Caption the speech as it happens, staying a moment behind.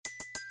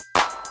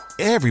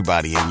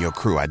Everybody in your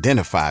crew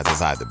identifies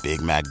as either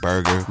Big Mac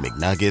Burger,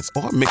 McNuggets,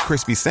 or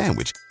McCrispy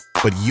Sandwich.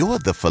 But you're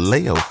the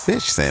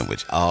Filet-O-Fish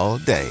Sandwich all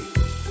day.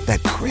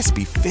 That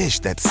crispy fish,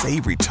 that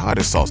savory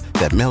tartar sauce,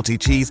 that melty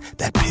cheese,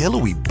 that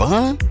pillowy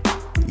bun.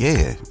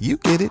 Yeah, you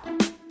get it.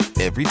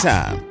 Every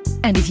time.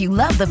 And if you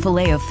love the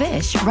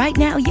Filet-O-Fish, right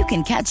now you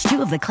can catch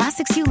two of the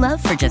classics you love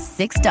for just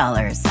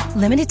 $6.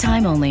 Limited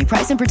time only.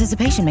 Price and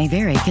participation may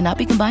vary. Cannot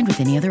be combined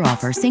with any other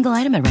offer. Single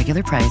item at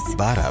regular price.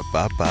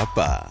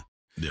 Ba-da-ba-ba-ba.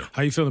 Yeah.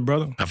 How you feeling,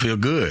 brother? I feel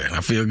good,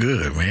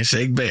 man.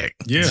 Shake back.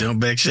 Yeah.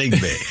 Jump back, shake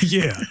back.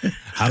 Yeah.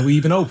 How do we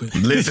even open?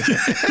 Listen.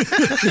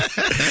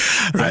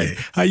 Right.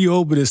 How you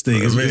open this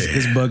thing? It's Man.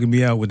 bugging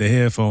me out with the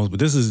headphones, but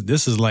this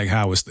is like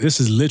how this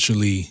is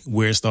literally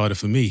where it started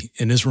for me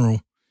in this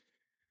room.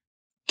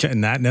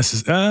 Not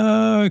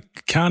necessarily,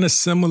 kind of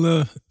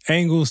similar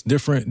angles,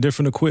 different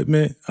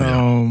equipment.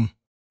 Yeah.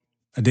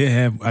 I did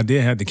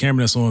have the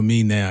camera that's on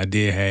me now. I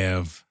did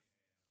have,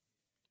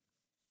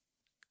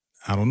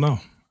 I don't know,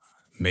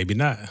 maybe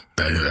not,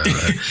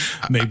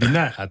 maybe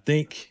not. I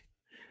think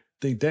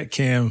that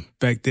cam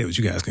back there, which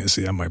you guys can't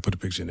see, I might put a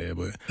picture in there,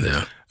 but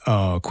Yeah.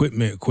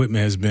 Equipment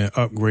has been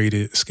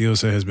upgraded, skill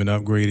set has been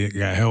upgraded,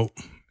 got help,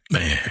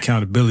 Man.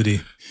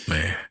 accountability.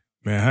 Man.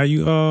 How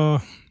you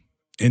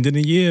end of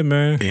the year,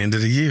 man? End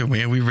of the year,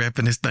 man. We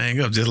wrapping this thing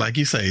up. Just like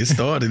you say, it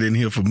started in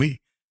here for me.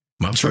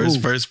 My True.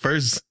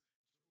 first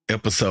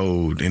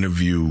episode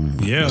interview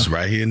was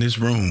right here in this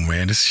room,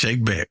 man. It's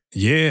Shake Back.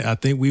 Yeah, I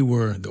think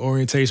the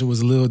orientation was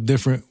a little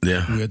different.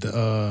 Yeah. We were at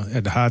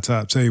the high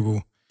top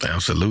table.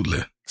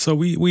 Absolutely. So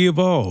we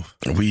evolve.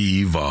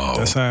 We evolve.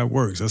 That's how it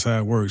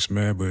works,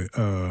 man.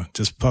 But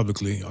just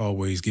publicly,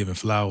 always giving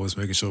flowers,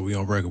 making sure we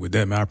on record with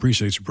that, man. I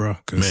appreciate you, bro.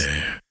 Because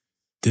Man.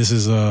 this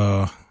is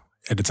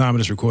at the time of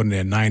this recording,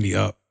 at 90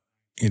 up.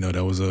 You know,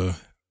 that was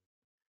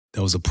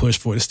a push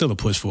for. It's still a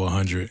push for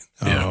 100.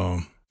 Yeah.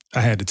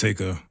 I had to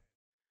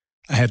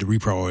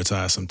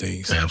reprioritize some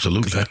things.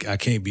 Absolutely. 'Cause I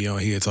can't be on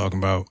here talking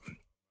about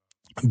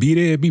be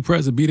there, be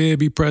present, be there,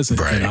 be present.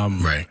 Right, And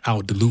I'm right.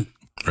 out the loop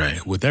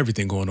Right. with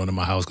everything going on in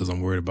my house because I'm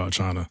worried about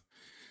trying to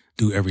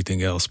do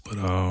everything else. But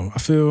I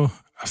feel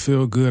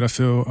good. I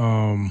feel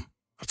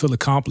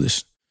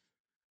accomplished.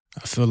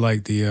 I feel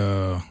like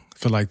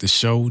the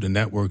show, the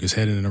network is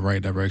heading in the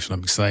right direction.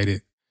 I'm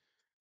excited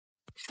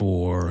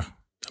for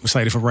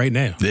right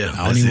now. Yeah,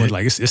 I don't even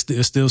like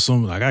it's still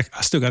some like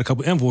I still got a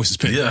couple invoices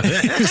pending. Yeah.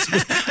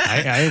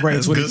 I ain't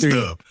writing That's good 23.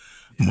 stuff.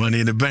 Money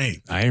in the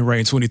bank. I ain't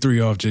writing 23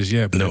 off just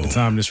yet, but No. at the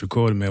time of this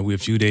recording, man, we're a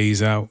few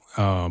days out.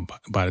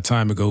 By the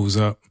time it goes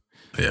up,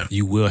 Yeah.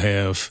 you will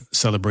have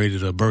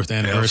celebrated a birth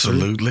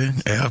anniversary.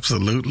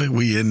 Absolutely.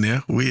 We in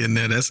there.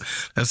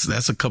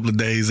 That's a couple of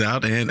days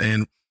out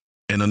and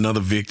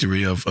another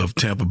victory of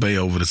Tampa Bay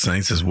over the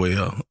Saints as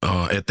well.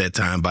 By that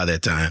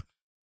time,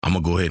 I'm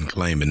gonna go ahead and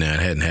claim it now. It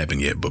hadn't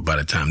happened yet, but by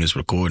the time this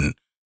recording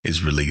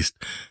is released,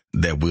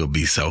 that will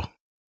be so.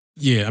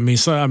 Yeah,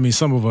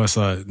 some of us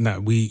are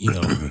not. We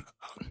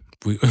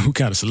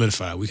kind of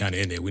solidified. We kind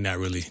of in there. We're not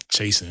really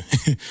chasing.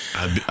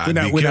 I'd be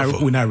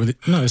careful. We're not really.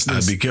 No,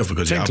 I'd be careful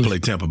because y'all play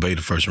Tampa Bay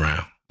the first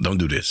round. Don't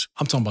do this.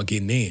 I'm talking about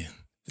getting in.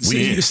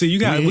 We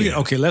in.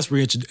 Okay, let's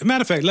reintroduce.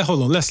 Matter of fact,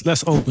 hold on.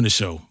 Let's open the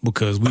show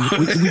because we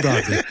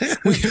about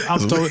to. I'm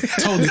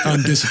totally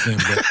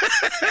undisciplined, but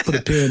put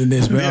a pin in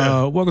this.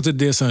 But welcome to the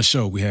Dear Son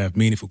Show. We have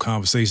meaningful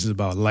conversations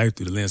about life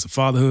through the lens of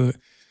fatherhood.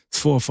 It's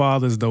for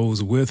fathers,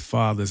 those with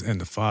fathers, and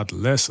the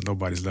fatherless, so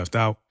nobody's left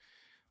out.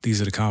 These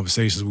are the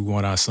conversations we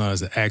want our sons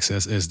to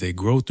access as they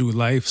grow through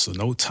life, so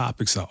no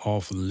topics are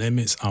off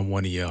limits. I'm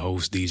one of your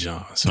hosts, D.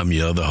 Johns. I'm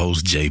your other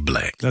host, Jay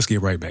Black. Let's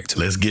get right back to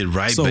it. Let's get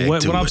right back to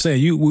it. So what I'm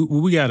saying,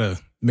 we got to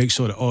make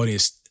sure the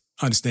audience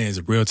understands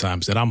in real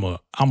time is that I'm a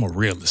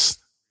realist.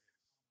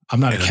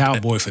 I'm not a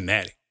cowboy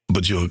fanatic.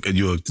 But you're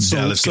a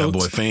Dallas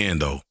Cowboy fan,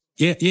 though.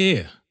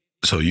 Yeah.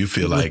 So you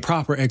feel with like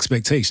proper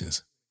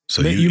expectations.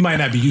 So you might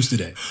not be used to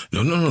that.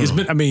 No.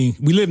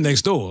 We live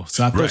next door,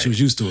 so I thought you was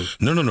used to it.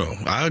 No.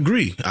 I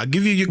agree. I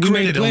give you your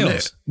credit on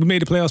that. We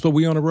made the playoffs, but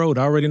we on the road.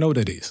 I already know what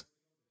that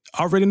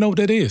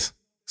is.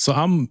 So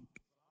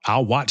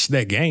I'll watch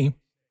that game.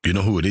 You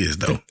know who it is,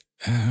 though.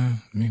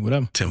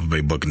 Whatever. Tampa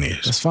Bay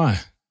Buccaneers. That's fine.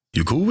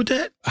 You cool with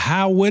that?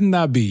 How wouldn't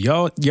I be?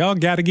 Y'all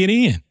got to get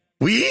in.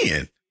 We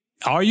in.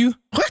 Are you?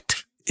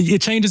 What?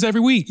 It changes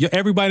every week.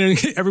 Everybody.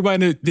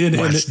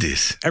 Watch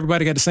this.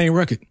 Everybody got the same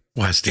record.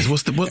 Watch this.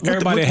 What's the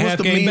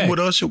meme with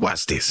Usher?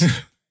 Watch this.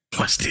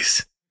 Watch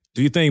this.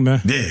 Do your thing,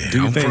 man. Yeah.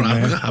 Do your thing,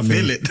 man. I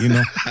feel it. You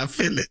know, I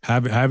feel it.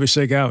 Have it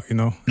shake out. You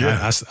know. Yeah.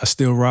 I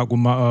still rock with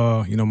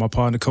my my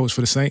partner coach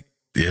for the Saints.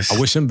 Yes. I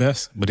wish him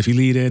best. But if he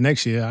leave there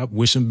next year, I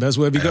wish him best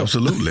wherever he goes.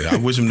 Absolutely. I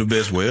wish him the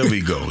best wherever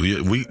he goes.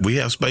 We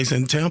have space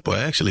in Tampa.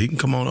 Actually, he can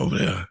come on over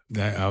there.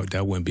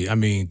 That wouldn't be. I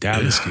mean,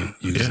 Dallas could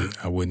use it.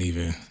 I wouldn't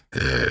even.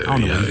 I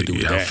don't know what to do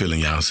with that. Y'all feeling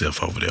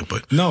yourself over there,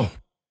 but no.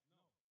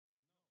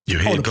 Your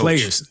head the coach.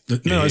 Players.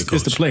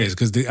 It's the players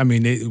because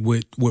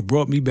what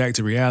brought me back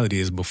to reality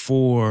is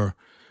before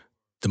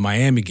the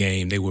Miami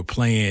game, they were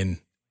playing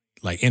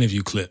like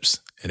interview clips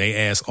and they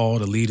asked all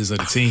the leaders of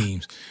the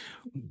teams,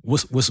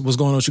 what's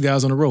going on with you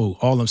guys on the road?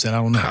 All of them said,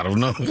 I don't know. I don't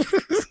know.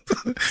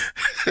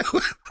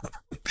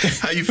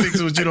 How you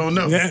fix what you don't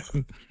know? Yeah.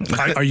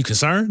 Are you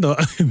concerned?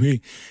 I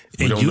mean,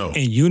 we don't know.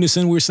 In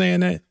unison, we're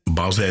saying that?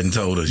 Boss hadn't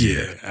told us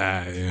yet.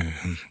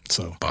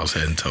 So Boss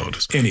hadn't told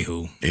us.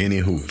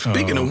 Anywho.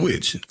 Speaking of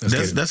which,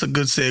 that's a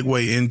good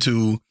segue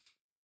into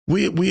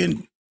we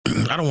in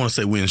I don't want to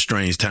say we're in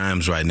strange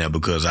times right now,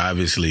 because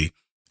obviously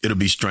it'll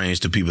be strange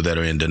to people that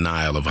are in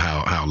denial of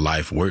how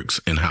life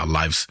works and how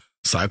life's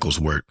cycles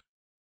work.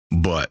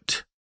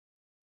 But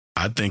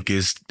I think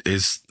it's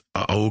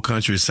an old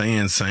country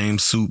saying, same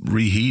soup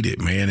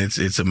reheated, man.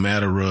 It's a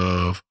matter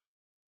of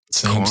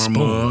same karma.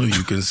 spoon.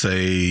 You could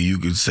say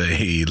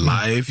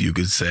life. You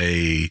could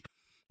say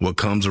what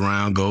comes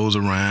around goes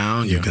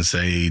around. Yeah. You can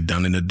say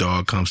done in the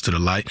dark comes to the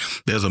light.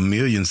 There's a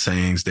million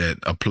sayings that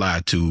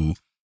apply to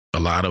a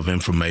lot of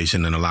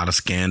information and a lot of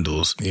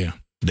scandals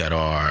that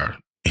are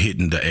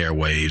hitting the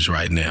airwaves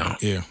right now.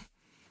 Yeah.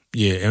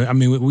 Yeah. I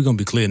mean, we're going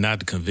to be clear not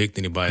to convict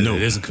anybody No.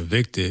 that isn't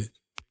convicted,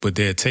 but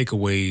there are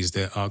takeaways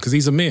that are, because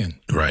these are men.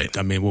 Right.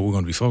 I mean, what we're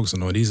going to be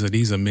focusing on,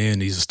 these are men,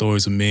 these are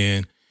stories of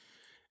men.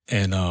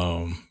 And,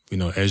 you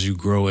know, as you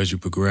grow, as you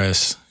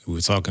progress, we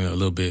were talking a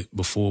little bit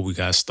before we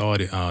got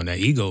started on that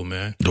ego,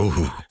 man.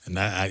 Ooh. And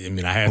I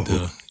mean, I had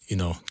to, you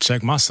know,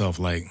 check myself,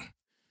 like,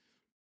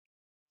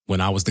 when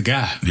I was the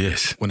guy.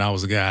 Yes. When I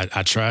was the guy,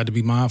 I tried to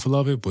be mindful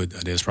of it, but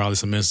there's probably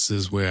some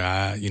instances where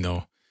I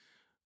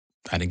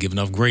didn't give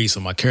enough grace, or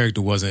my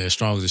character wasn't as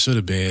strong as it should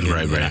have been.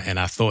 Right. And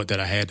I thought that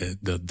I had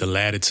the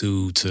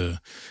latitude to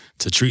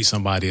treat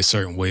somebody a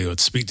certain way or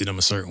to speak to them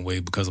a certain way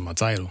because of my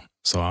title.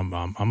 So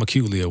I'm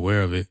acutely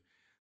aware of it.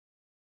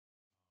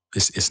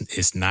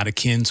 It's not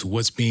akin to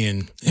what's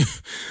being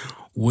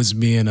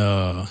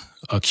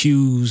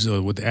accused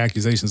or what the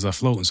accusations are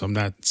floating. So I'm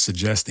not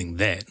suggesting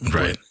that.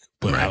 Right.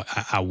 But right.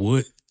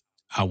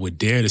 I would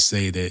dare to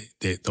say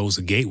that those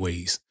are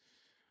gateways,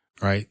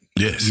 right?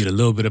 Yes. You get a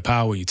little bit of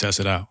power, you test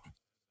it out.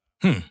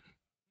 Get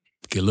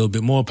a little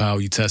bit more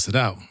power, you test it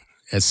out.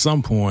 At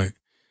some point,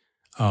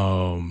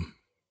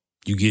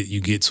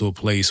 you get to a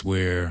place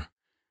where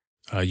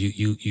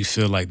you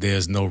feel like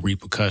there's no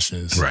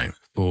repercussions right.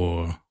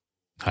 for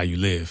how you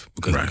live,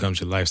 because right. it becomes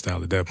your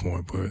lifestyle at that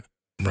point. But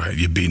right,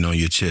 you're beating on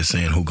your chest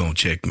saying, "Who gonna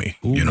check me?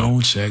 Who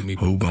gonna check me?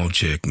 Who gonna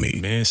check me?"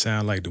 Man,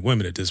 sound like the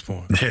women at this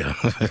point. Yeah,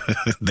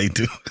 they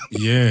do.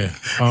 Yeah,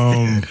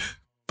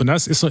 but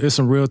it's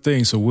a real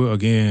thing. So we're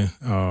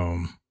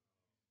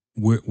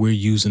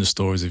using the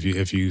stories.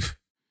 If you've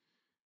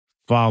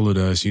followed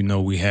us, you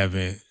know we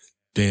haven't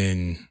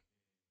been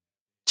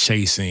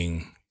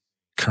chasing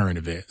current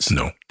events.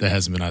 No, that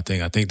hasn't been our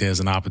thing. I think there's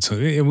an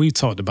opportunity, and we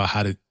talked about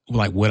how to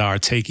what our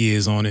take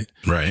is on it.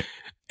 Right.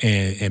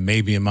 And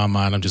maybe in my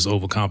mind I'm just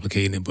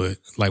overcomplicating it, but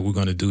like we're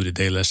gonna do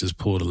today, let's just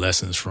pull the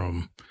lessons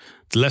from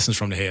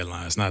the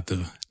headlines, not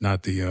the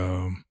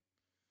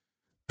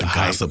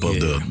gossip of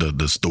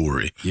the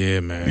story. Yeah,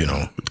 man. You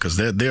know, because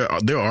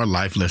there are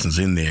life lessons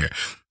in there,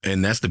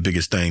 and that's the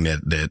biggest thing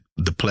that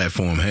the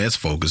platform has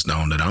focused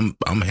on, that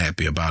I'm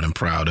happy about and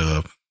proud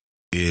of,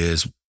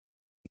 is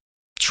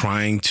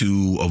trying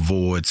to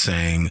avoid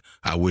saying,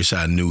 I wish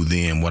I knew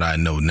then what I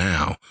know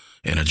now,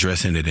 and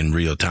addressing it in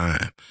real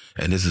time.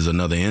 And this is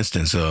another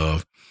instance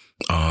of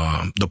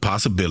the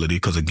possibility,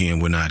 because again,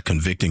 we're not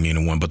convicting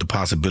anyone, but the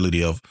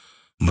possibility of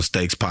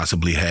mistakes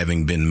possibly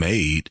having been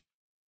made.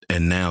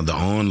 And now the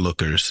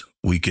onlookers,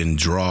 we can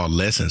draw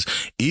lessons,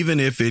 even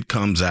if it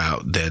comes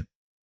out that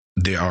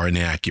there are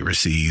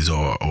inaccuracies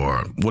or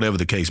whatever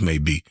the case may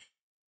be.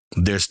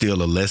 There's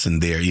still a lesson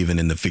there, even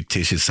in the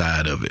fictitious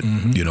side of it.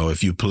 Mm-hmm. You know,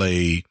 if you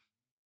play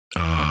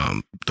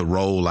the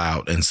role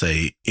out and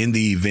say, in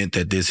the event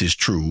that this is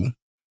true,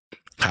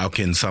 how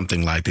can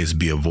something like this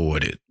be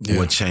avoided? Yeah.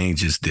 What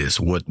changes this?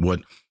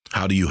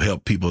 How do you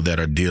help people that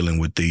are dealing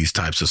with these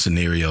types of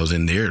scenarios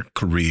in their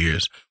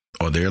careers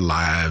or their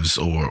lives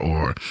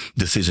or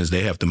decisions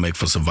they have to make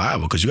for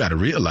survival? Because you got to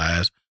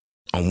realize,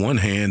 on one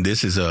hand,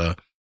 this is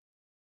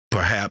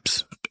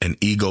perhaps an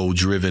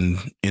ego-driven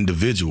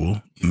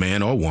individual,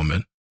 man or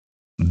woman,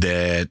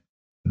 that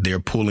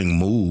they're pulling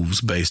moves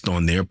based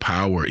on their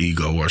power,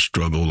 ego, or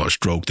struggle or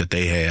stroke that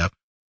they have,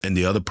 and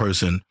the other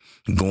person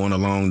going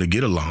along to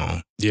get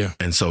along. Yeah.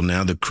 And so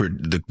now the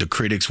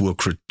critics will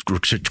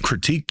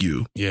critique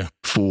you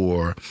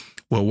for,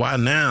 well, why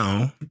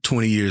now,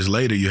 20 years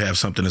later, you have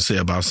something to say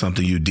about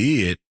something you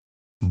did,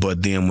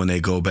 but then when they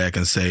go back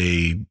and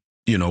say,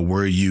 you know,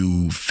 were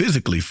you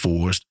physically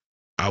forced?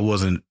 I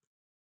wasn't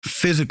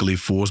physically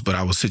forced, but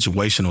I was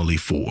situationally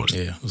forced.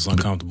 Yeah, it was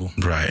uncomfortable.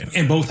 Right.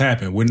 And both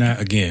happened. We're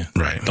not, again,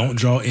 right. Don't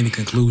draw any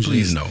conclusions.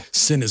 Please no.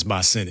 Sentence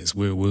by sentence.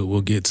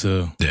 We'll get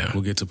to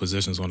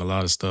positions on a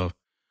lot of stuff.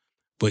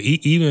 But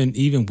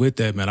even with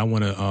that, man, I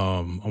want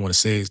to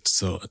say it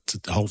so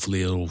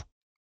hopefully it'll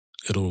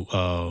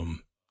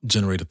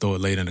generate a thought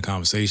later in the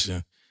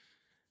conversation.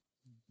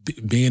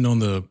 Being on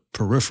the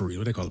periphery,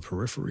 what they call it,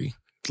 periphery,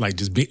 like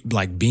just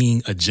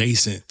being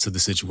adjacent to the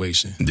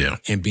situation,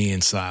 and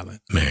being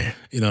silent, man.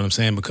 You know what I'm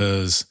saying?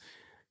 Because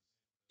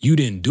you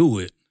didn't do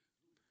it,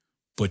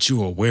 but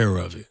you're aware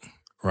of it,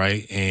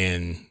 right?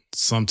 And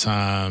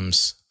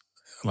sometimes,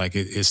 like,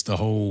 it's the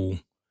whole,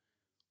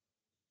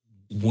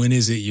 when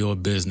is it your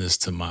business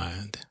to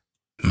mind?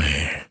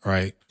 Man.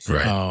 Right?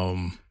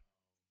 Right.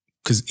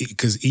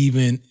 Because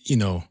even,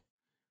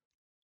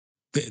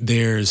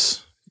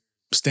 there's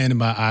standing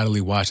by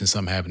idly watching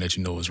something happen that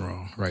you know is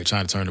wrong, right?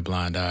 Trying to turn a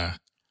blind eye.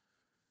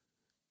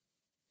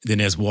 Then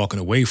there's walking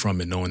away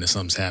from it knowing that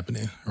something's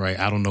happening, right?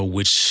 I don't know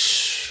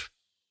which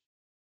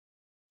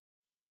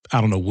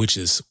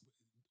is,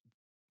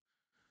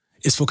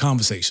 it's for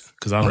conversation,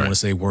 because I don't want to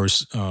say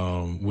worse,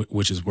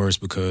 which is worse,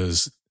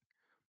 because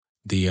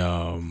the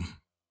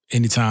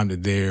anytime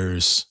that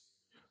there's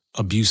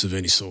abuse of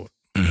any sort,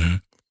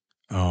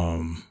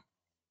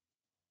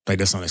 like,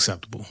 that's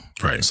unacceptable.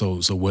 Right.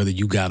 So whether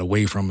you got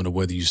away from it or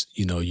whether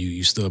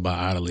you stood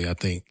by idly, I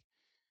think,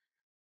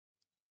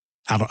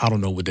 I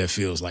don't know what that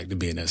feels like to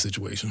be in that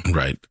situation.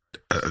 Right.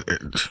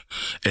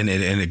 And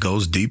it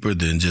goes deeper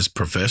than just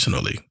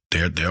professionally.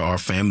 There are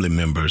family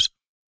members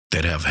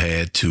that have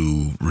had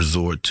to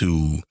resort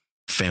to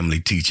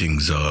family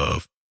teachings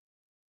of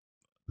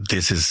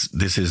this is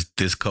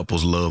this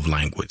couple's love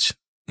language,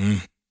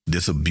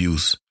 this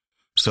abuse.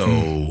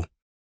 So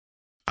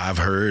I've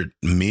heard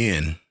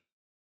men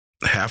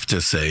have to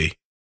say,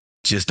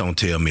 just don't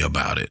tell me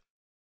about it,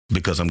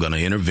 because I'm going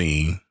to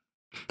intervene.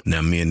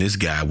 Now, me and this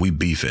guy, we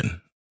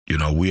beefing.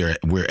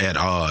 We're at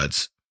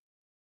odds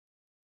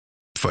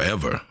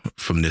forever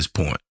from this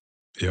point.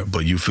 Yep.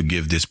 But you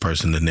forgive this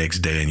person the next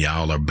day and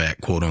y'all are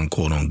back, quote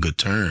unquote, on good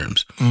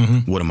terms.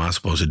 What am I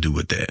supposed to do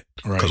with that?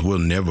 Because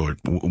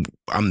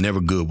I'm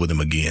never good with him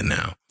again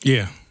now.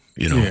 Yeah.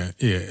 Yeah.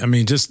 I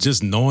mean,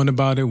 just knowing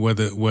about it,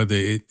 whether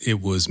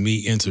it was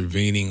me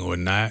intervening or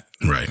not.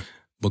 Right.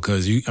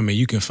 Because you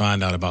can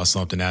find out about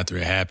something after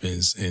it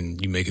happens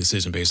and you make a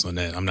decision based on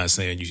that. I'm not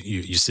saying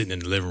you're sitting in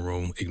the living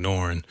room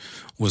ignoring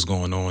what's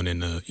going on in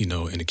the, in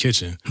the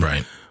kitchen.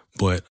 Right.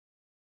 But,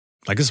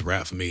 like, it's a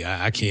wrap for me.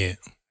 I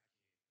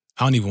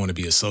don't even want to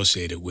be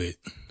associated with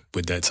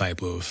that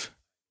type of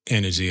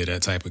energy or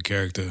that type of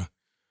character.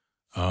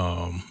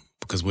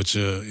 Because what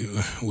your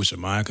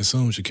mind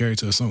consumes, your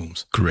character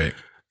assumes. Correct.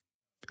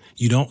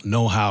 You don't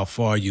know how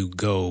far you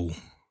go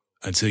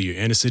until you're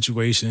in a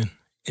situation.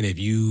 And if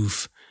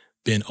you've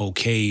been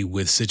okay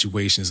with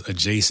situations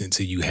adjacent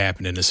to you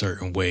happening a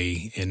certain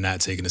way and not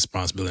taking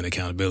responsibility and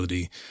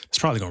accountability, it's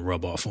probably going to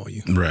rub off on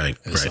you. Right.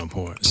 At some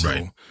point. So,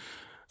 right.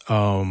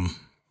 I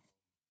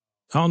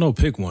don't know,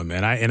 pick one,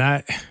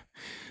 man.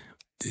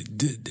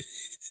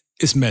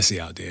 It's messy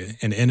out there,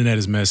 and the internet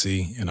is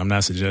messy, and I'm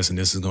not suggesting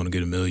this is going to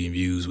get 1 million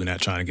views. We're not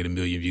trying to get 1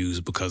 million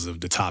views because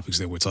of the topics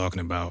that we're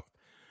talking about.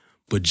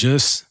 But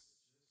just,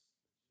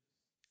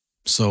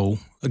 so,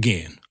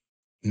 again,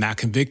 not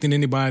convicting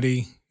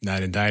anybody,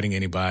 not indicting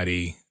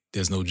anybody.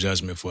 There's no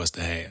judgment for us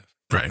to have.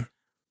 Right.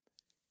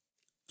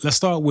 Let's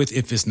start with,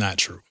 if it's not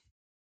true.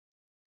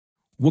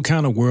 What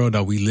kind of world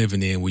are we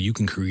living in where you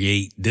can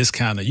create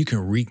you can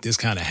wreak this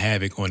kind of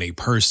havoc on a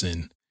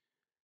person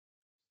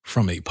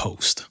from a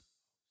post?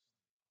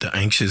 The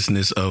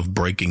anxiousness of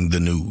breaking the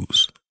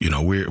news.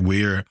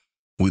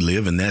 We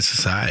live in that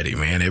society,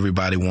 man.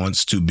 Everybody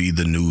wants to be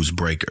the news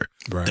breaker.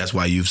 Right. That's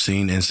why you've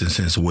seen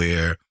instances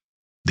where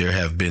there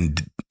have been,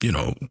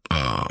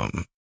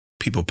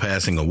 people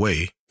passing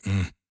away.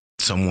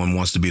 Someone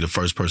wants to be the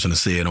first person to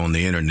say it on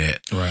the internet,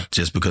 right,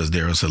 just because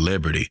they're a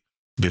celebrity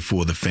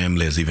before the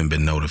family has even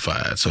been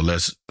notified. So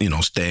let's,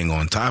 staying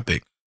on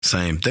topic,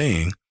 same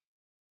thing.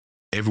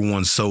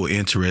 Everyone's so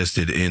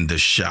interested in the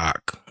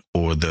shock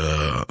or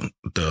the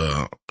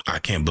I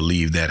can't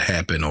believe that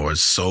happened, or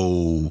it's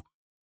so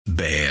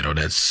bad, or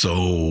that's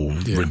so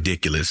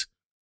ridiculous,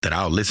 that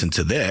I'll listen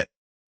to that.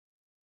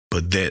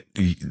 But that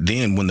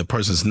then when the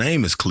person's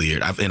name is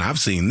cleared, I've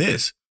seen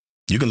this.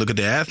 You can look at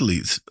the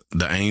athletes,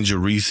 the Angel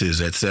Reeses,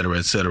 et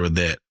cetera,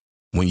 that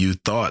when you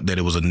thought that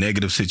it was a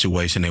negative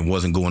situation and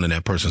wasn't going in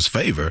that person's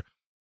favor,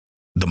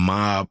 the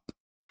mob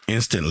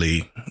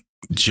instantly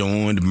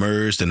joined,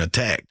 merged, and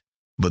attacked.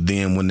 But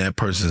then when that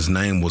person's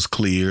name was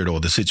cleared or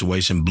the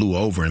situation blew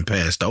over and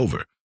passed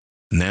over,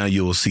 now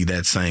you'll see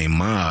that same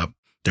mob,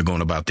 they're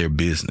going about their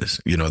business,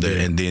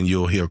 and then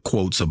you'll hear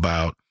quotes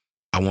about,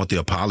 I want the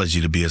apology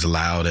to be as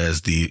loud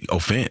as the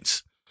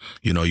offense.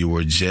 You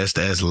were just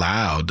as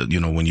loud,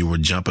 when you were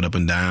jumping up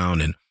and down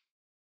and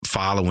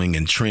following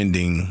and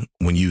trending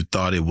when you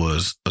thought it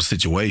was a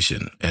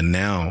situation. And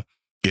now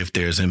if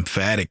there's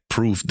emphatic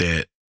proof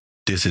that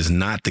this is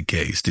not the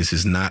case, this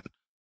is not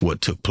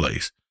what took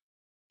place,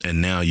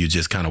 and now you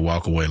just kind of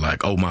walk away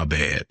like, oh, my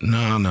bad.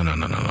 No.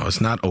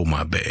 It's not, oh,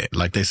 my bad.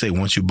 Like they say,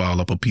 once you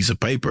ball up a piece of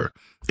paper,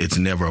 it's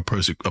never a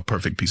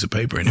perfect piece of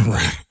paper anymore.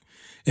 Right.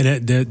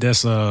 And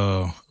that's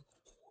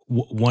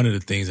one of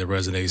the things that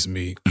resonates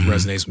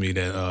with me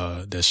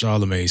that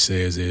Charlemagne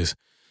says is,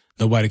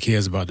 nobody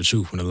cares about the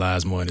truth when the lie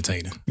is more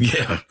entertaining.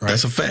 Yeah, right?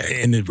 That's a fact.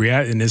 And the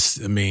reality, and this,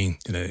 again,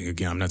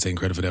 I'm not taking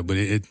credit for that, but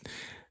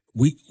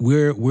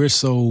we're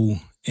so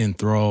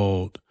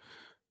enthralled,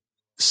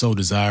 so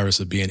desirous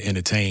of being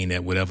entertained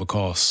at whatever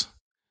cost,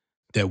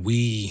 that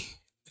we,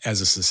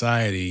 as a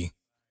society,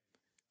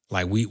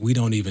 like we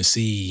don't even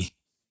see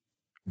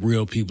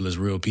real people as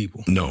real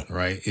people. No.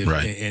 Right?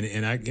 Right.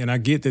 And I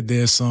get that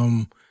there's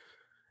some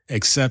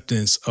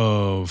acceptance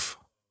of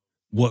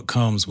what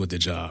comes with the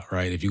job,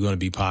 right? If you're going to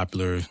be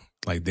popular,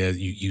 like that,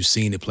 you've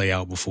seen it play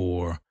out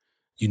before.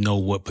 You know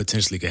what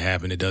potentially could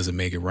happen. It doesn't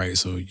make it right.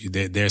 So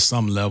there's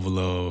some level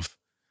of,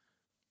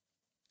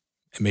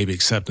 maybe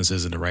acceptance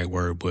isn't the right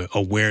word, but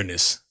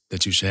awareness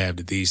that you should have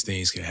that these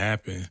things can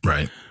happen.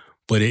 Right.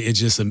 But it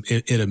just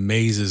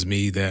amazes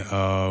me that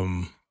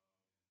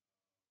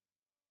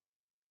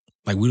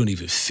like we don't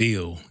even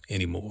feel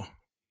anymore.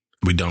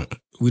 We don't.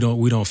 We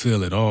don't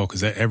feel at all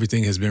because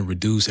everything has been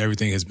reduced.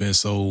 Everything has been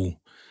so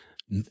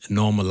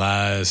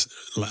normalized.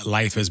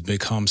 Life has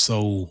become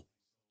so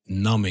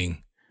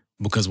numbing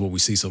because of what we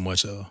see so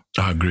much of.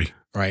 I agree.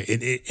 Right.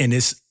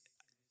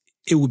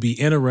 It would be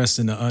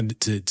interesting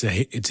to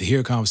hear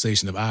a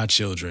conversation of our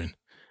children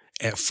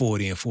at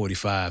 40 and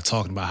 45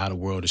 talking about how the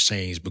world has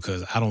changed,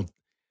 because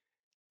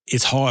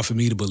it's hard for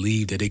me to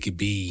believe that it could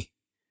be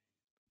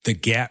the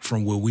gap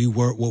from where we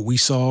were, what we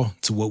saw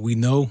to what we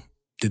know,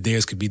 that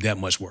theirs could be that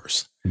much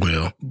worse.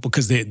 Well,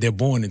 because they're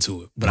born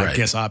into it. But right. I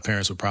guess our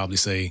parents would probably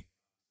say,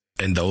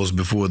 and those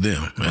before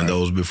them, right. and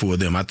those before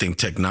them. I think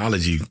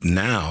technology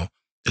now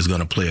is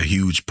going to play a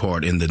huge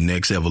part in the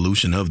next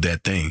evolution of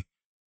that thing.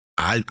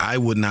 I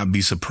would not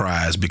be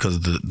surprised, because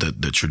of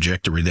the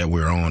trajectory that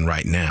we're on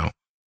right now.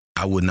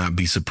 I would not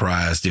be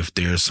surprised if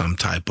there's some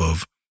type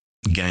of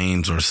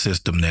games or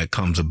system that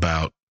comes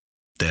about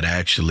that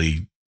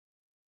actually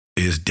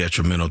is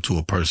detrimental to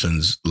a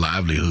person's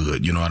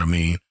livelihood. You know what I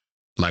mean?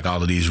 Like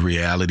all of these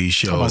reality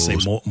shows. I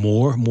say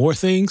more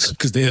things,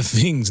 because there are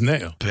things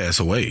now. Pass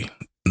away,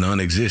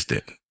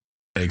 non-existent,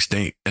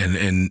 extinct,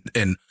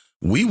 and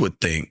we would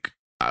think.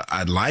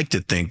 I'd like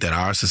to think that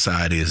our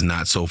society is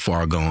not so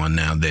far gone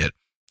now that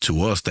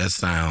to us that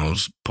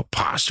sounds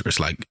preposterous.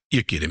 Like,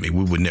 you're kidding me.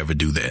 We would never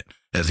do that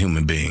as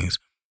human beings.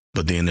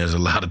 But then there's a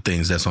lot of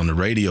things that's on the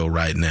radio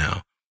right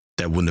now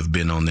that wouldn't have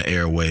been on the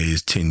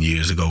airways 10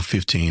 years ago,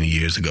 15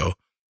 years ago.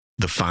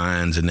 The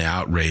fines and the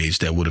outrage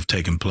that would have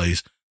taken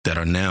place that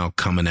are now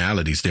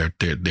commonalities.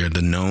 They're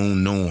the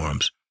known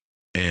norms.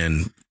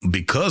 And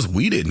because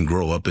we didn't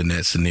grow up in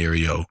that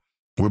scenario,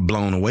 we're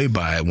blown away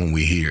by it when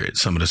we hear it.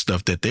 Some of the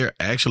stuff that they're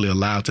actually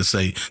allowed to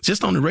say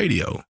just on the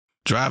radio,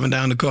 driving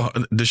down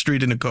the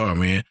street in the car,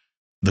 man.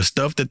 The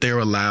stuff that they're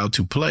allowed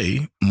to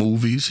play,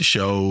 movies,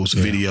 shows,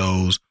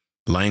 videos,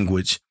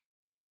 language,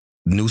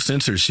 new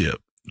censorship,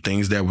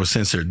 things that were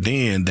censored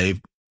then,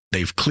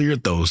 they've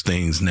cleared those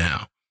things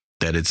now.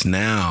 That it's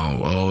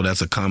now,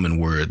 that's a common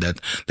word.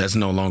 That's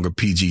no longer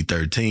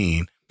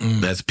PG-13.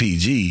 That's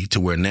PG, to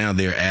where now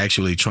they're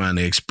actually trying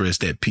to express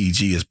that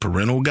PG is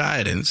parental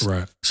guidance.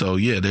 Right. So,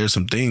 yeah, there's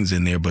some things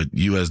in there, but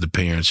you as the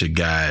parent should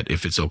guide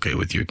if it's okay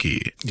with your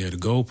kid. Yeah, the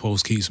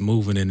goalpost keeps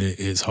moving, and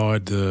it's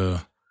hard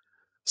to,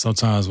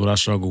 sometimes what I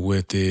struggle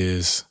with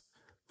is,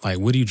 like,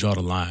 where do you draw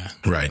the line?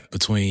 Right.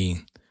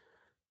 Between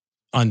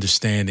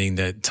understanding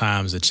that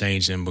times are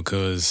changing,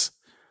 because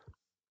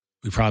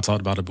we probably talked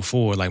about it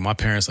before, like my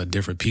parents are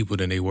different people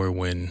than they were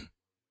when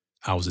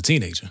I was a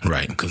teenager.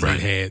 Right. Because they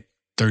had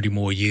 30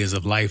 more years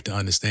of life to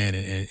understand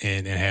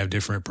and have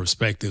different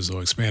perspectives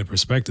or expanded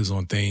perspectives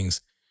on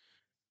things.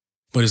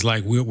 But it's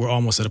like we're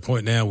almost at a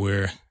point now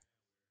where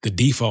the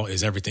default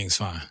is everything's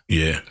fine.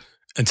 Yeah.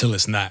 Until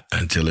it's not.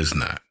 Until it's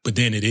not. But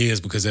then it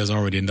is, because there's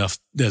already enough,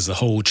 there's a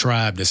whole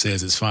tribe that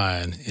says it's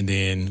fine. And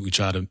then we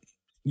try to,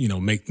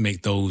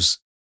 make those,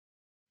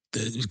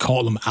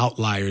 call them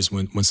outliers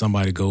when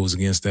somebody goes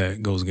against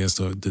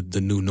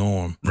the new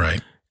norm.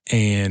 Right.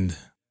 And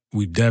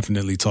we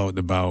definitely talked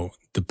about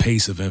the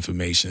pace of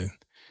information.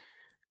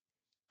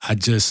 I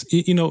just,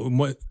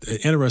 what the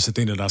interesting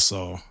thing that I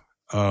saw,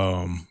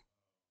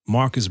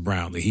 Marcus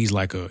Brownlee, he's a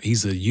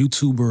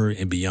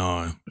YouTuber and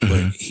beyond,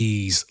 but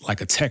he's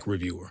like a tech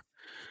reviewer.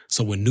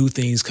 So when new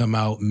things come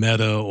out,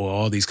 Meta or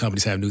all these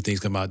companies have new things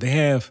come out, they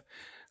have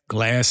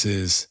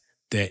glasses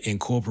that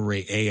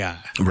incorporate AI.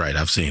 Right,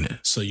 I've seen it.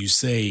 So you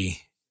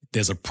say,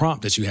 there's a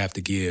prompt that you have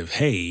to give,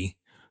 hey,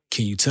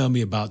 can you tell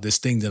me about this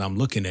thing that I'm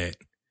looking at?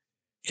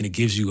 And it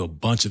gives you a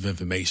bunch of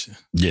information.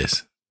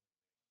 Yes.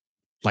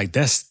 Like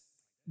that's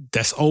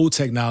old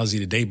technology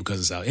today, because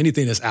it's out.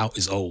 Anything that's out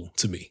is old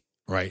to me,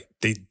 right?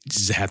 They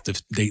just have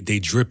to, they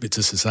drip it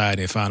to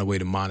society and find a way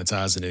to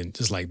monetize it. And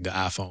just like the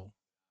iPhone,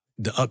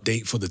 the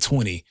update for the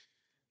 20,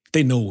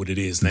 they know what it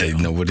is now. They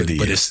know what it is.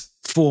 But it's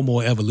 4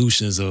 more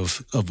evolutions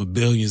of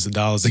billions of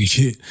dollars they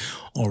get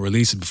on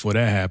releases before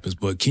that happens.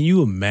 But can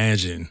you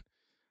imagine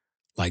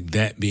like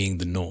that being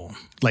the norm?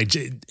 Like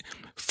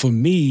for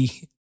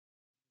me,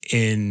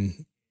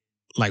 in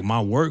like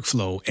my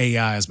workflow,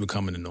 AI is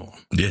becoming the norm.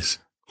 Yes.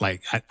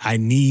 Like I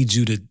need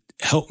you to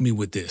help me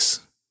with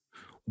this.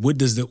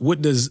 What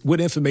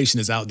information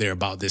is out there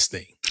about this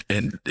thing?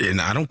 And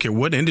I don't care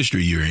what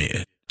industry you're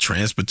in,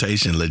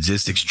 transportation,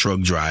 logistics,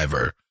 truck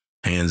driver,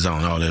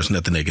 hands-on. Oh, there's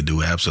nothing they can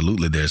do.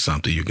 Absolutely, there's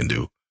something you can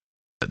do.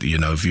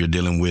 If you're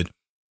dealing with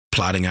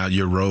plotting out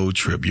your road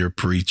trip, your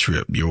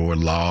pre-trip, your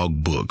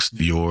log books,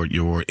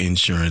 your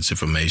insurance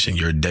information,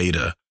 your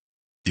data,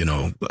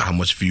 how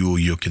much fuel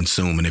you're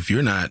consuming. If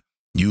you're not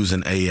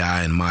using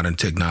AI and modern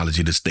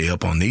technology to stay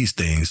up on these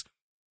things,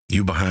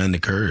 you're behind the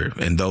curve.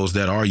 And those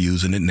that are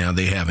using it now,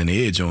 they have an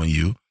edge on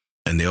you,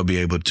 and they'll be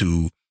able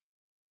to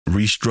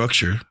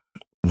restructure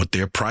what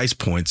their price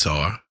points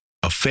are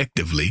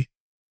effectively,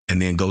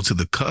 and then go to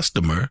the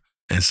customer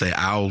and say,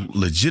 I'll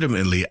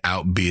legitimately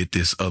outbid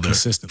this other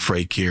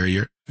freight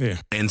carrier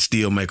and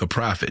still make a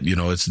profit.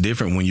 It's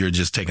different when you're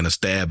just taking a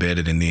stab at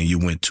it and then you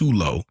went too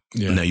low.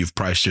 Yeah. Now you've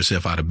priced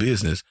yourself out of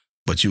business,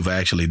 but you've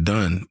actually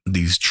done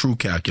these true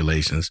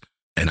calculations,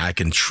 and I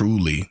can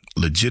truly,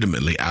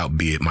 legitimately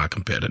outbid my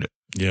competitor.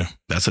 Yeah.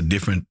 That's a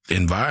different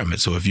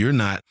environment. So if you're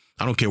not,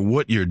 I don't care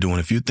what you're doing,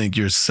 if you think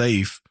you're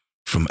safe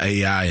from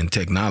AI and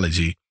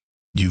technology,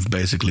 you've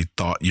basically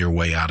thought your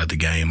way out of the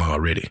game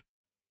already.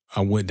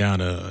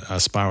 I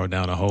spiraled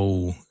down a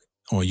hole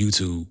on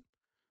YouTube.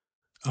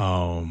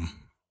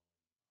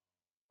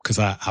 Cause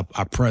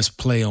I pressed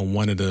play on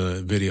one of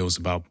the videos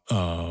about,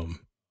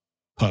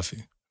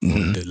 Puffy,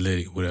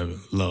 Liddy,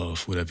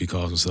 whatever he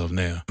calls himself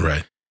now.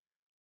 Right.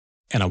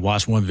 And I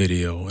watched one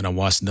video and I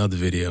watched another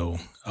video.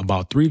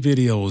 About 3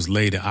 videos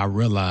later, I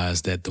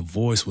realized that the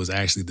voice was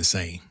actually the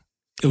same.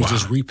 It was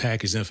just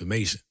repackaged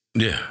information.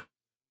 Yeah.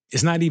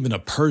 It's not even a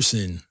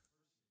person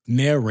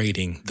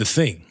narrating the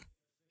thing.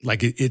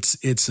 Like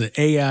it's an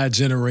AI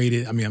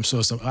generated. I mean, I'm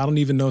sure I don't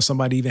even know if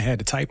somebody even had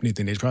to type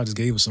anything. They probably just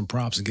gave him some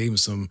prompts and gave him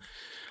some,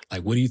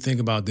 like, what do you think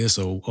about this?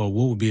 Or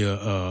what would be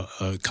a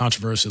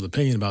controversial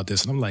opinion about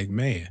this? And I'm like,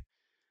 man.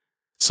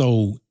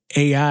 So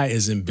AI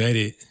is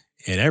embedded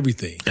in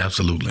everything.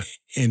 Absolutely.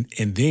 And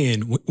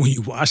then when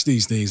you watch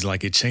these things,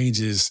 like, it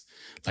changes,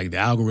 like, the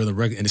algorithm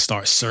and it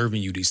starts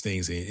serving you these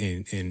things.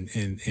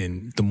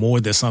 And the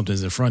more that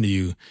something's in front of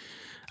you,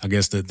 I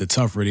guess the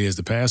tougher it is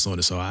to pass on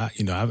it. So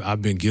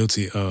I've been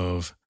guilty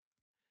of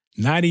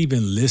not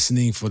even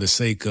listening for the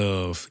sake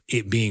of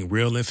it being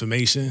real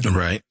information.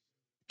 Right.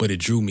 But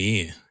it drew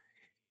me in.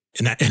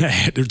 And I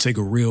had to take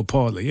a real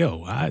pause. Like,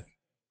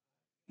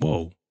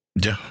 whoa.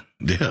 Yeah.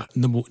 Yeah.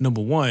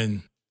 Number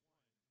one,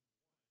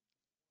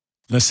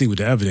 let's see what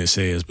the evidence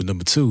says. But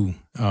number two,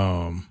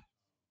 I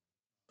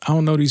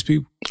don't know these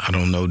people.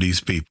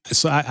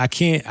 So I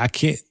can't,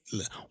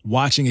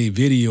 watching a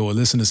video or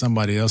listening to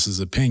somebody else's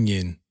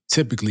opinion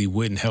typically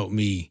wouldn't help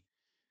me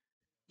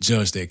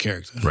judge their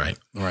character. Right.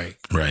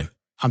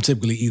 I'm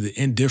typically either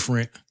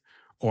indifferent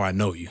or I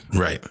know you.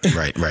 Right.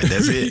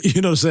 That's it.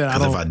 You know what I'm saying?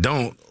 If I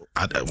don't,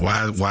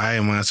 why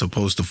am I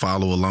supposed to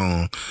follow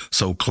along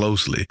so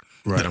closely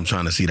that I'm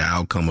trying to see the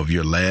outcome of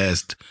your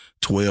last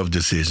 12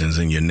 decisions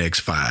in your next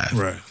 5?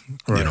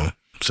 Right.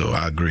 So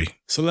I agree.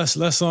 So let's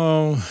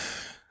pull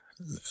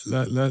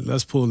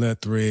that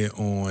thread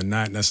on,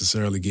 not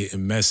necessarily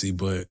getting messy,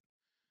 but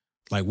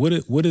like, what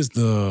is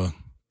the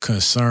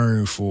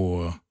concern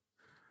for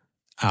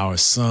our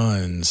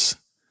sons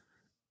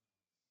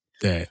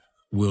that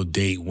will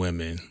date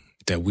women,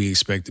 that we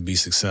expect to be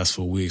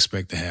successful, we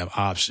expect to have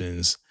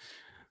options?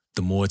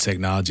 The more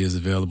technology is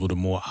available, the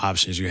more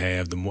options you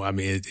have, the more, I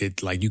mean,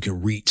 it like you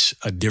can reach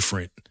a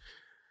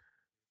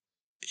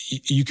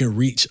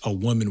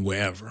woman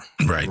wherever.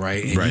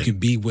 Right. And you can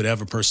be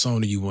whatever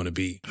persona you want to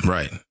be.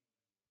 Right.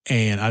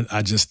 And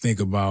I just think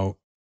about,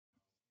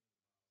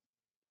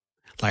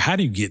 like, how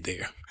do you get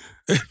there?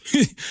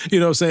 You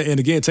know what I'm saying? And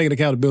again, taking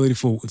accountability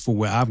for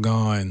where I've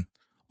gone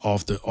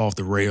off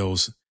the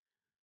rails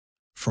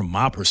from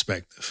my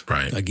perspective.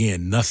 Right.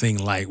 Again, nothing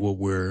like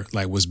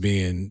what's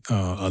being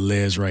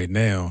alleged right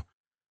now.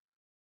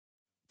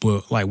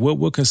 But like,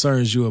 what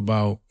concerns you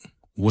about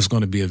what's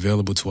going to be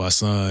available to our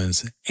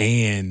sons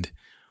and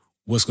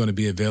what's going to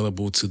be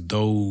available to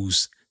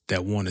those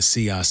that want to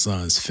see our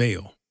sons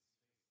fail?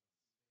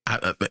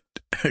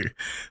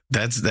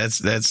 That's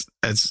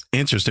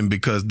interesting,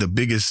 because the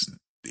biggest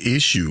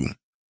issue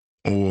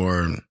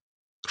or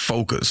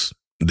focus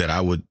that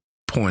I would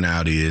point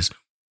out is,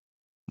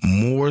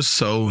 more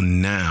so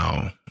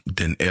now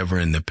than ever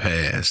in the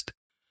past,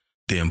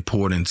 the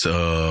importance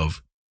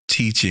of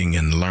teaching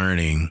and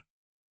learning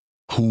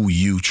who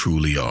you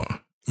truly are.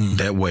 Mm-hmm.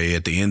 That way,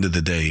 at the end of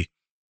the day,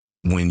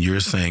 when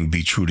you're saying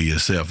be true to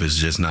yourself, it's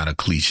just not a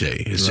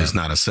cliche. It's just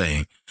not a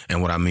saying.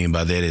 And what I mean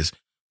by that is,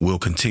 we'll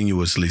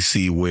continuously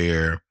see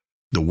where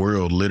the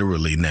world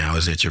literally now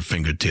is at your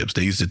fingertips.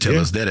 They used to tell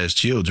us that as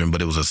children,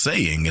 but it was a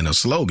saying and a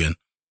slogan.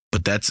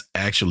 But that's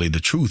actually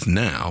the truth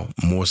now,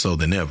 more so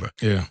than ever.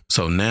 Yeah.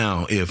 So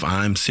now, if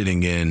I'm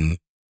sitting in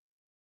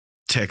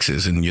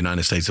Texas in the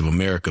United States of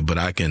America, but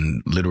I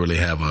can literally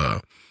have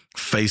a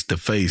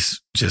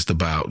face-to-face just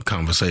about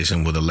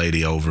conversation with a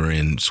lady over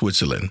in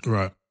Switzerland.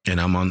 Right.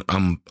 And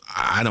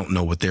I don't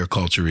know what their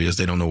culture is.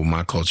 They don't know what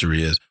my culture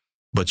is.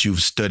 But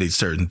you've studied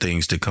certain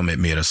things to come at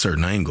me at a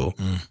certain angle.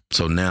 Mm.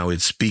 So now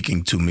it's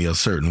speaking to me a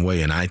certain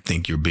way, and I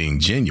think you're being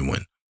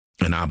genuine.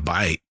 And I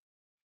bite.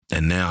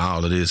 And now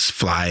all of this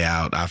fly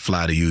out. I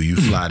fly to you, you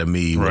fly to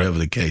me, whatever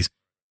the case.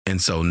 And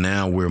so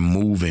now we're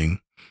moving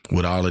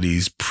with all of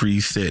these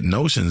preset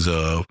notions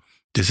of,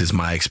 this is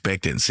my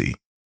expectancy.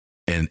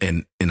 And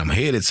I'm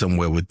headed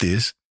somewhere with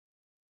this.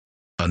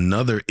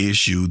 another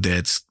issue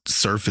that's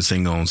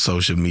surfacing on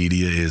social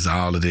media is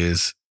all of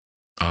this.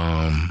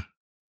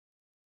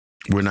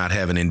 We're not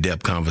having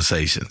in-depth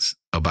conversations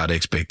about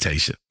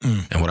expectation.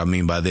 And what I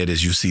mean by that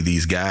is you see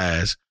these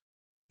guys,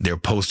 they're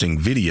posting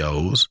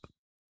videos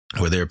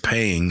where they're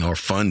paying or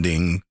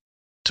funding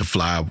to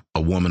fly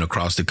a woman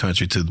across the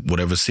country to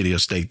whatever city or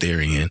state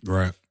they're in.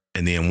 Right.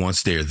 And then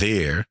once they're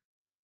there,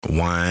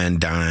 wine,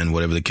 dine,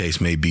 whatever the case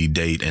may be,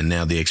 date. And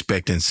now the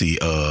expectancy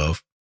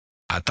of,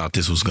 I thought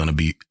this was going to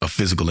be a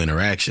physical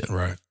interaction.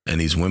 Right. And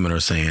these women are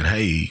saying,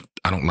 hey,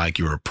 I don't like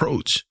your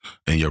approach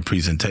and your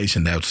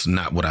presentation. That's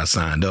not what I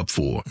signed up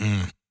for.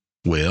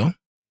 Well,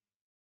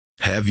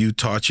 have you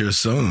taught your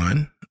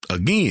son?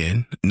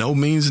 Again, no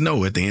means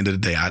no at the end of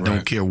the day. I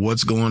don't care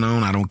what's going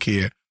on. I don't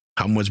care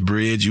how much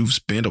bread you've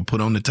spent or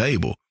put on the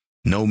table.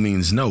 No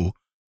means no.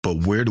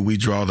 But where do we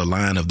draw the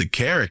line of the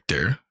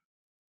character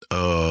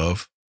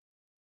of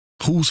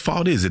whose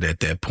fault is it at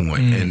that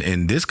point?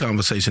 And this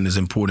conversation is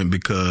important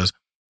because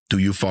do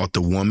you fault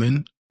the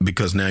woman?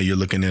 Because now you're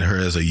looking at her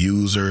as a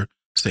user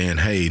saying,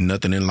 hey,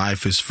 nothing in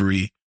life is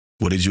free.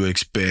 What did you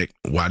expect?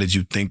 Why did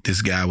you think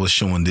this guy was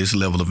showing this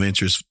level of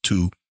interest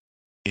to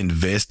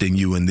invest in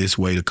you in this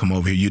way to come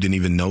over here? You didn't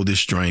even know this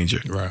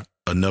stranger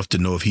enough to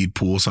know if he'd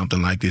pull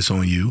something like this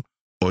on you.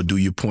 Or do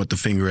you point the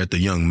finger at the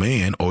young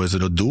man, or is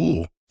it a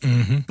dual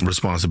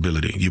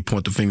responsibility? You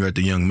point the finger at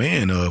the young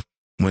man of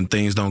when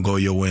things don't go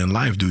your way in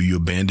life, do you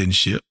abandon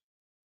ship?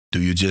 Do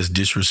you just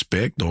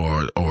disrespect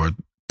or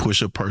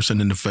push a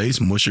person in the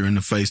face, mush her in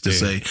the face to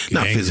say,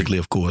 not angry. Physically,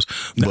 of course.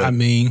 But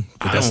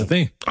that's the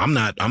thing. I'm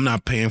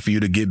not paying for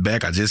you to get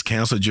back. I just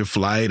canceled your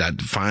flight.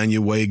 I'd find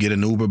your way, get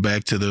an Uber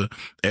back to the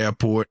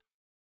airport.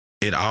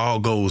 It all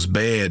goes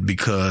bad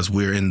because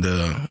we're in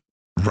the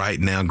right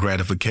now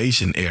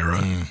gratification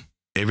era.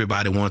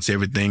 Everybody wants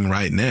everything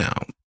right now.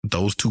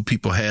 Those two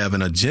people have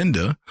an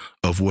agenda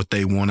of what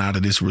they want out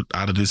of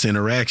this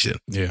interaction.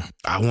 Yeah.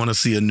 I want to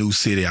see a new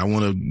city. I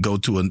want to go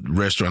to a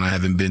restaurant I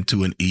haven't been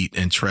to and eat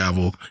and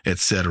travel,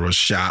 etc.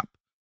 Shop,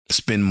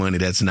 spend money.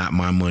 That's not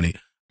my money.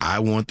 I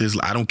want this.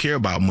 I don't care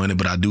about money,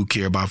 but I do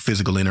care about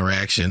physical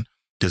interaction.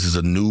 This is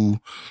a new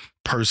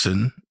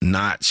person,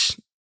 notch,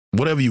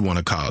 whatever you want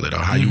to call it or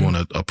how you want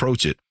to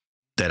approach it,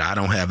 that I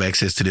don't have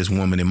access to this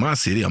woman in my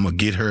city. I'm going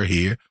to get her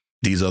here.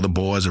 These other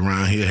boys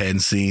around here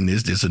hadn't seen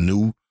this. This is a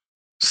new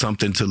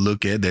something to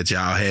look at that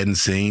y'all hadn't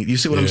seen. You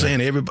see what I'm saying?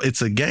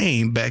 It's a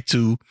game back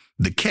to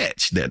the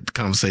catch, that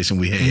conversation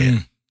we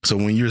had. So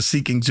when you're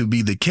seeking to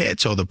be the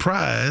catch or the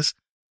prize,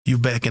 you're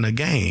back in a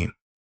game.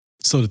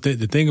 So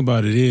the thing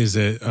about it is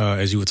that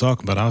as you were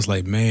talking about, I was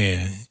like,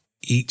 man,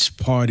 each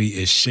party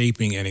is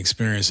shaping and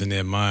experiencing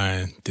their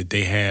mind that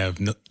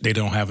they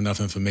don't have enough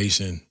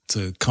information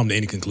to come to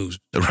any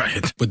conclusion.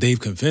 Right. But they've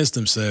convinced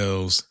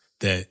themselves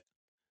that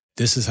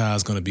this is how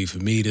it's going to be for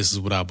me. This is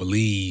what I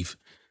believe.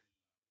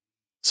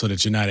 So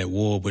that you're not at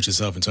war with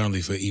yourself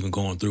internally for even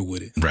going through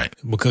with it. Right.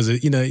 Because,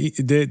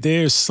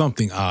 there's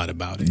something odd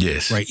about it.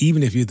 Yes. Right.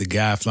 Even if you're the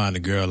guy flying the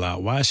girl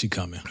out, why is she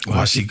coming?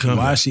 Why is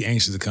she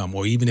anxious to come?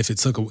 Or even if it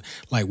took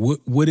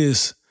what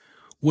is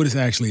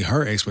actually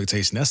her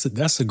expectation? That's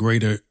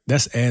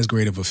as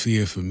great of a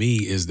fear for me,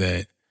 is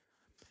that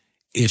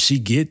if she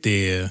get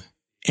there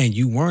and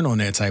you weren't on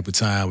that type of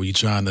time where you're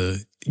trying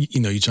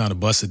to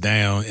bust it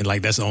down and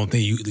like that's the only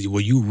thing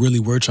you really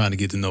were trying to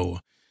get to know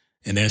her.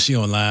 And then she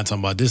online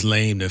talking about this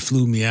lame that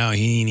flew me out.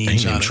 He ain't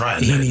even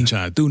trying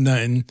to do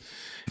nothing.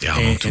 Yeah,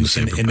 and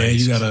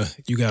then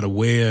you gotta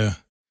wear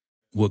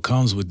what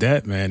comes with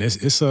that, man. It's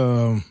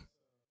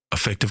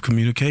effective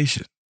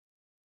communication.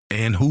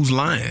 And who's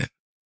lying?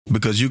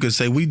 Because you could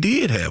say we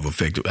did have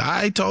effective.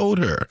 I told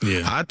her.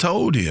 Yeah. I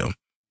told him.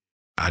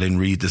 I didn't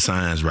read the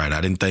signs right.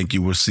 I didn't think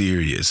you were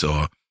serious.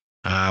 Or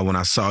when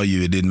I saw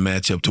you, it didn't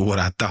match up to what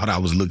I thought I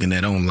was looking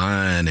at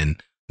online. And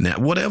now,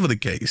 whatever the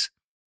case.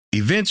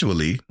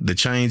 Eventually, the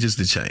change is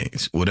the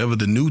change. Whatever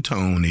the new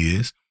tone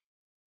is,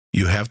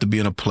 you have to be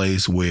in a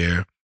place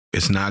where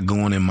it's not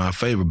going in my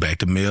favor. Back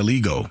to male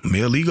ego.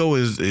 Male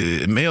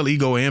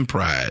ego and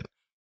pride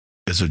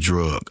is a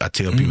drug. I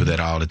tell people that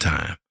all the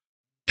time.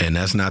 And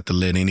that's not to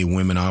let any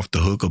women off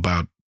the hook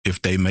about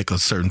if they make a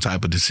certain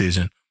type of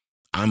decision.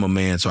 I'm a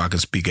man, so I can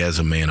speak as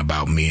a man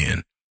about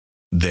men.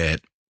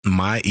 That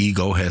my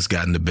ego has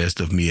gotten the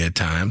best of me at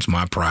times.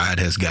 My pride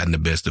has gotten the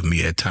best of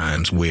me at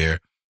times, where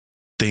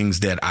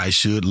things that I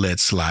should let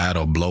slide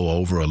or blow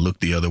over or look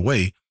the other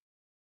way,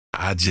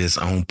 I just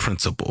on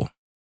principle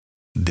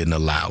didn't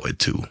allow it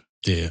to.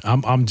 Yeah,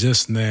 I'm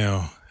just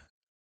now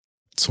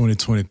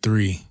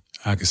 2023.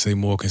 I can say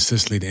more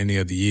consistently than any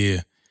other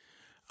year,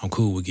 I'm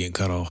cool with getting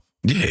cut off.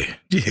 Yeah.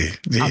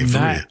 I'm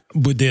not,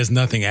 but there's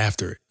nothing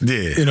after it.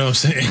 Yeah, you know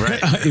what I'm saying.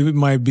 Right. It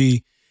might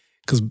be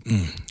because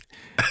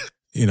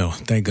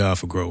thank God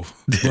for growth.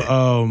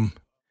 But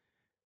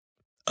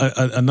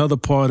another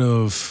part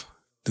of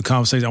the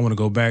conversation I want to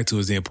go back to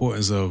is the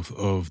importance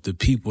of the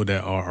people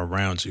that are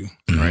around you,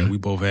 right? We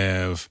both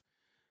have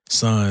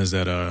sons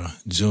that are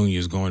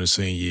juniors going to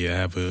senior year. I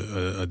have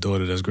a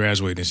daughter that's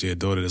graduating this year, a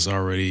daughter that's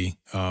already,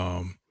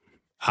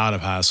 out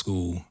of high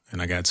school,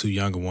 and I got 2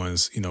 younger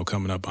ones,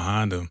 coming up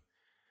behind them.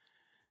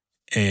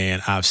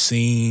 And I've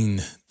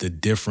seen the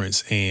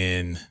difference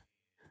in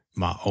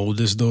my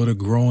oldest daughter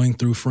growing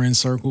through friend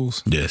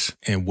circles. Yes.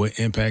 And what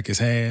impact it's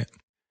had.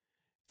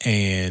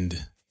 And,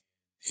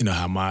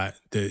 how my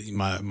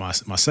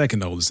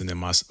second oldest and then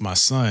my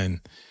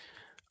son,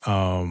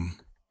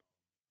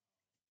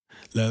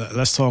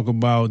 let's talk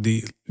about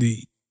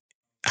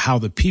how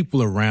the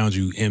people around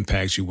you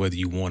impact you, whether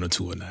you want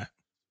to or not.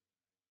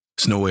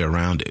 There's no way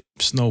around it.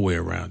 There's no way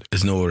around it.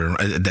 There's no way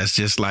around. That's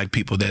just like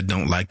people that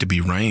don't like to be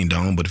rained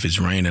on, but if it's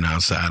raining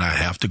outside, I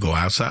have to go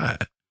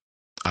outside.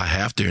 I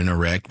have to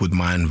interact with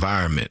my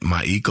environment.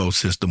 My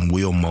ecosystem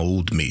will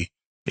mold me.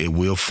 It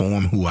will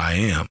form who I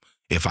am.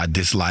 If I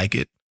dislike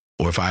it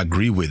or if I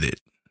agree with it,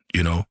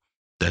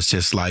 that's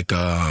just like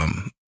a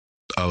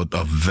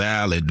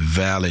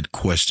valid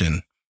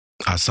question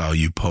I saw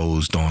you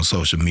posed on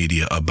social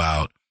media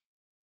about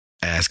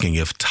asking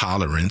if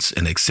tolerance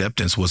and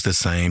acceptance was the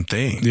same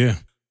thing. Yeah.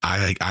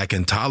 I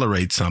can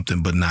tolerate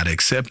something but not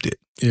accept it.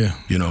 Yeah.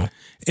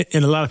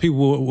 And a lot of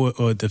people,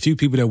 or the few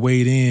people that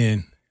weighed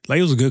in, like,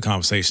 it was a good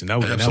conversation.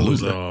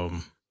 Absolutely.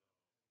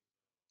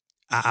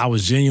 I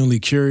was genuinely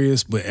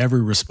curious, but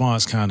every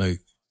response kind of,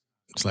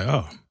 it's like,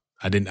 oh,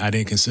 I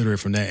didn't consider it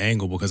from that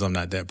angle because I'm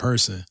not that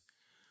person.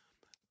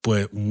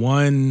 But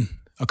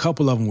a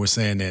couple of them were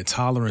saying that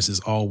tolerance is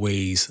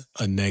always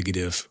a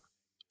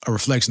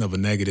reflection of a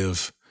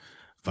negative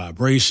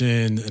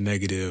vibration, a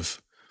negative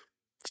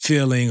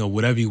feeling, or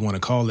whatever you want to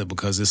call it,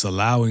 because it's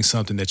allowing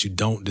something that you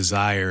don't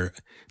desire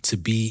to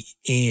be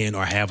in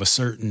or have a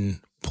certain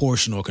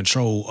portion or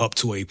control up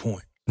to a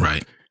point.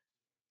 Right.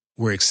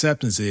 Where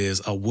acceptance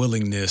is a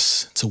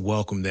willingness to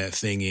welcome that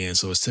thing in.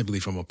 So it's typically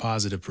from a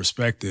positive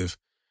perspective.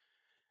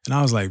 And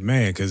I was like,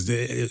 man, because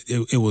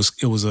it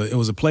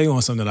was a play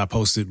on something that I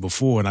posted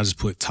before, and I just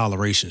put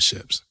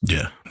tolerationships.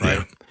 Yeah. Right.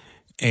 Yeah.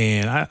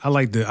 And I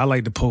like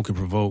to poke and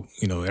provoke,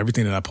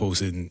 everything that I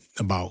posted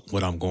about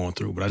what I'm going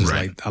through. But I just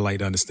I like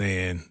to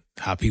understand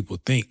how people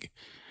think.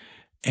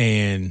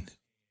 And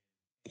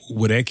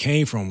where that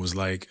came from was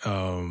like,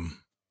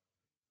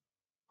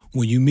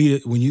 when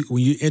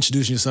you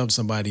introduce yourself to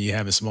somebody, you're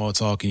having small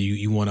talk, and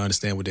you want to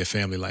understand what their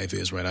family life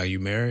is, right? Are you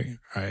married?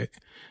 Right.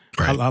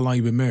 How long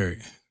you been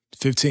married?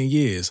 15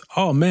 years.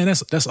 Oh man,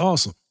 that's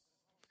awesome.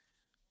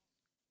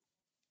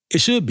 It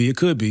should be. It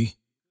could be.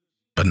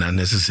 But not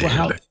necessarily.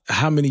 Well,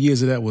 how many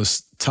years of that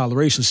was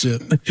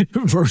tolerationship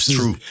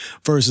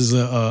versus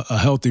a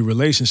healthy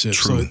relationship?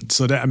 True.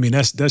 So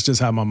that's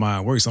just how my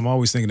mind works. I'm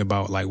always thinking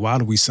about, like, why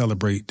do we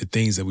celebrate the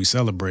things that we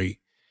celebrate?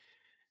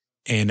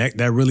 And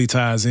that really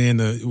ties in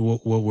to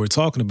what we're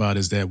talking about,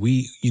 is that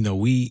we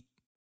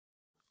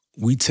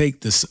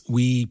take this,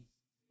 we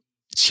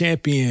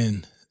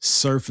champion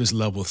surface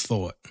level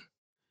thought,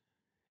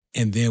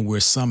 and then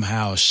we're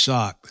somehow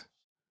shocked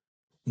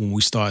when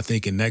we start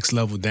thinking next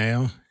level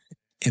down.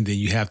 And then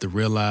you have to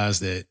realize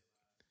that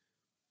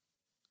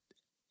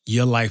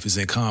your life is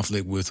in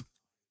conflict with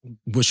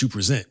what you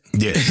present.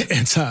 Yes.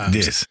 At times.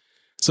 Yes.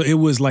 So it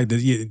was like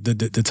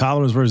the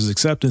tolerance versus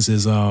acceptance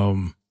is, I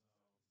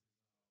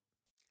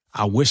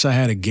wish I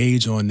had a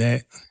gauge on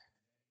that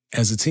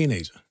as a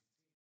teenager.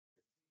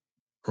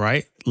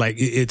 Right? Like,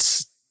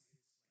 it's,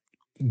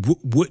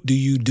 what do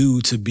you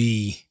do to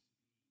be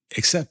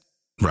accepted?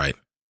 Right.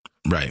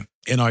 Right.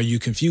 And are you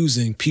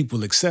confusing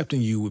people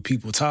accepting you with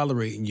people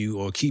tolerating you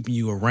or keeping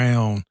you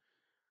around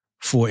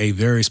for a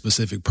very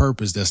specific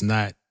purpose that's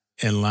not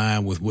in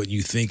line with what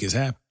you think is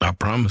happening? I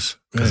promise.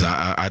 Because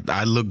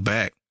I look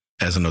back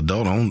as an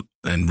adult on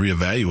and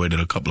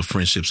reevaluated a couple of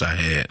friendships I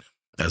had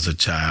as a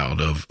child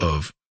of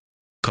a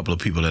couple of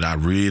people that I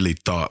really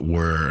thought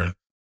were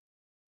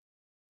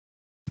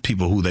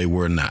people who they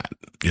were not,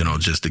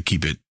 just to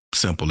keep it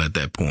simple at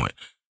that point.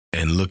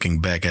 And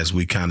looking back as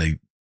we kind of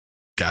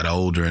got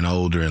older and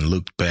older and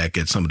looked back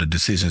at some of the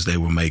decisions they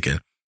were making,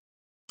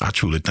 I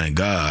truly thank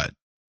God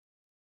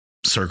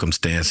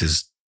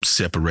circumstances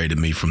separated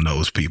me from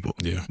those people.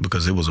 Yeah.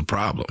 Because it was a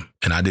problem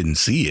and I didn't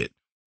see it.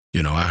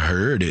 I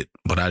heard it,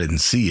 but I didn't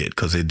see it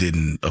because it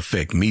didn't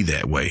affect me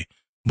that way.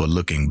 But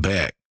looking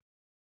back,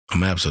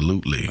 I'm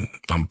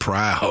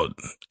proud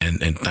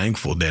and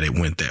thankful that it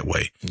went that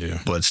way. Yeah.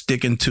 But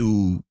sticking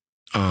to,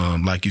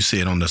 like you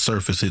said, on the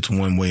surface, it's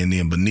one way, and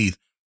then beneath,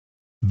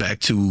 back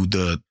to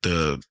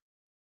the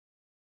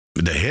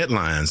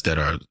headlines that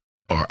are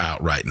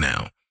out right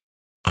now.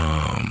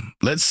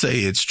 Let's say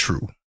it's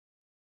true.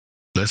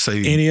 Let's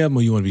say any of them,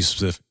 or you want to be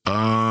specific?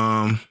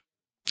 I'm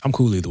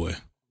cool either way.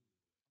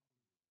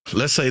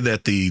 Let's say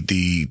that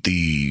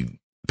the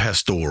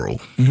pastoral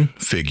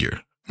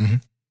figure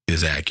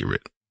is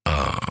accurate.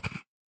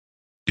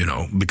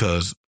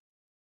 Because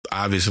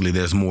obviously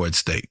there's more at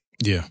stake.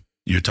 Yeah.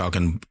 You're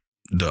talking,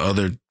 the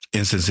other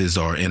instances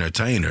are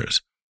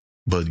entertainers,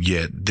 but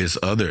yet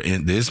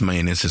this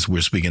main instance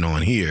we're speaking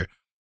on here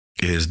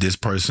is this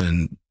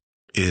person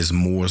is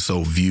more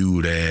so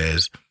viewed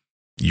as,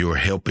 you're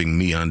helping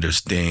me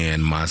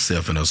understand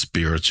myself in a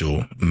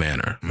spiritual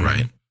manner,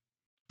 right?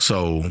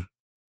 So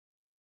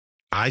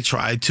I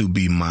try to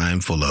be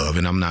mindful of,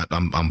 and I'm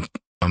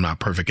not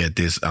perfect at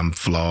this. I'm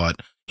flawed.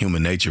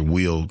 Human nature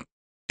will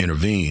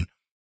intervene,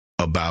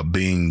 about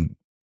being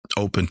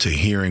open to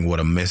hearing what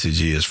a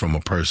message is from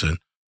a person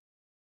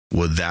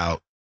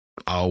without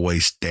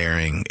always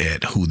staring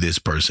at who this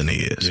person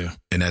is. Yeah.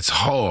 And that's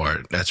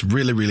hard. That's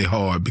really, really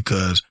hard,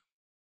 because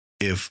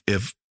if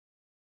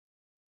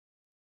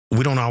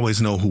we don't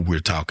always know who we're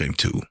talking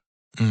to.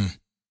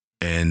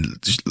 And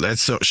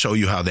let's show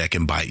you how that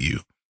can bite you.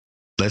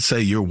 Let's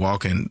say you're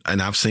walking,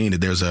 and I've seen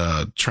it. There's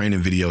a training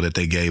video that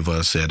they gave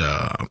us at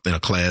in a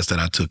class that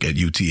I took at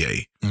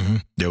UTA. Mm-hmm.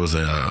 There was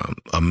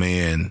a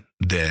man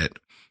that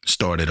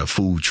started a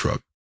food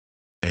truck,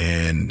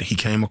 and he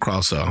came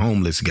across a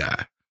homeless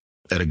guy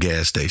at a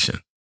gas station,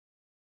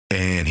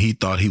 and he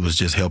thought he was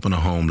just helping a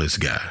homeless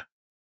guy.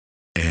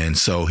 And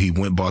so he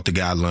bought the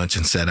guy lunch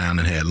and sat down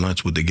and had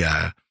lunch with the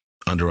guy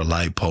under a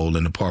light pole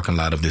in the parking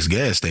lot of this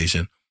gas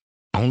station,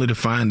 only to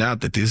find out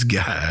that this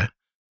guy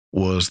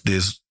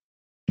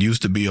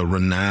used to be a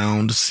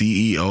renowned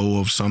CEO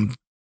of some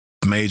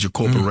major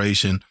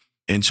corporation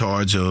in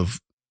charge of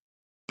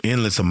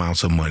endless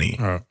amounts of money.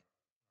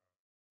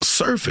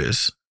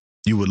 Surface,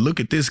 you would look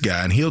at this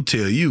guy and he'll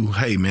tell you,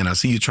 hey man, I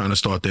see you trying to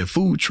start that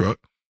food truck.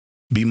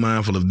 Be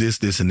mindful of this,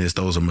 this, and this.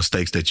 Those are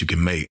mistakes that you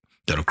can make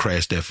that'll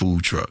crash that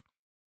food truck.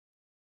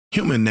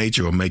 Human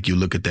nature will make you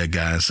look at that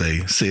guy and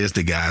say, says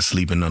the guy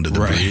sleeping under the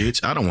bridge.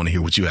 I don't want to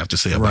hear what you have to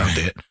say about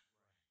that.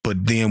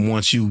 But then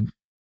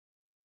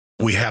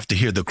we have to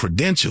hear the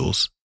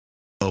credentials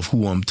of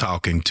who I'm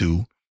talking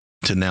to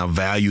now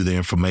value the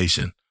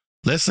information.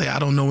 Let's say I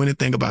don't know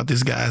anything about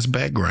this guy's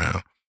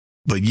background,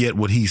 but yet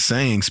what he's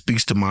saying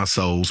speaks to my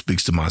soul,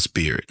 speaks to my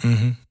spirit.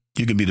 Mm-hmm.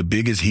 You can be the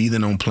biggest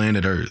heathen on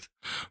planet Earth,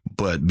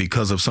 but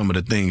because of some of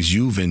the things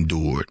you've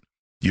endured,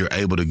 you're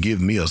able to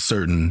give me a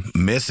certain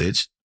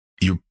message.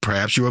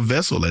 Perhaps you're a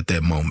vessel at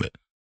that moment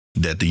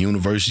that the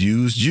universe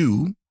used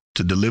you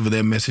to deliver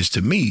that message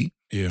to me.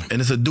 Yeah. And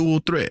it's a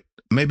dual threat.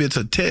 Maybe it's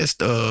a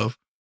test of,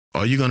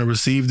 are you going to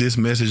receive this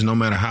message no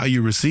matter how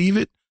you receive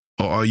it?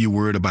 Or are you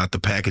worried about the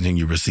packaging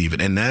you receive it?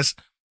 And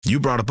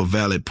you brought up a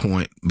valid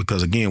point,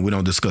 because again, we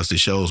don't discuss the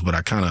shows, but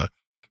I kind of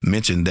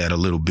mentioned that a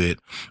little bit.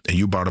 And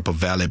you brought up a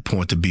valid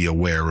point to be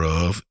aware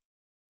of.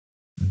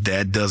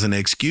 That doesn't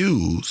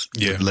excuse.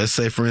 Yeah. Let's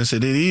say, for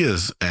instance, it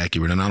is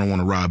accurate, and I don't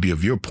want to rob you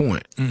of your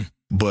point,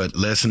 but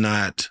let's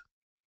not,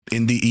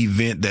 in the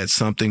event that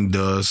something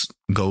does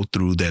go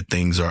through that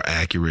things are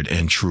accurate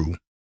and true,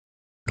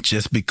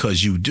 just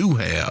because you do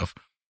have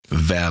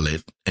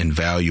valid and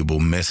valuable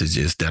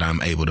messages that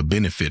I'm able to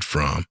benefit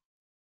from,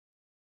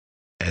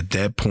 at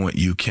that point,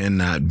 you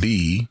cannot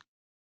be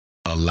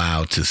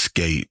allowed to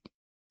skate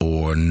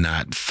or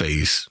not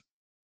face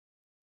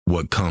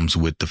what comes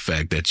with the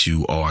fact that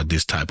you are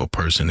this type of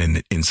person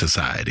in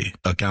society.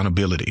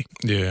 Accountability.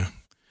 Yeah.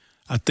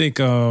 I think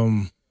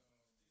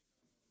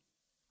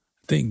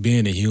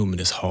being a human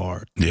is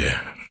hard.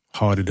 Yeah.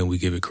 Harder than we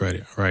give it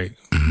credit, right?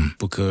 Mm-hmm.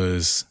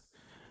 Because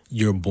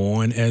you're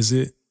born as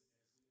it,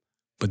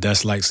 but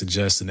that's like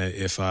suggesting that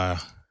if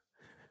the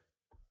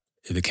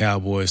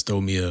Cowboys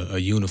throw me a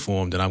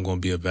uniform, then I'm going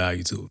to be of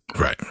value to it.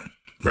 Right.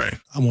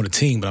 I'm on a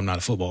team, but I'm not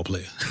a football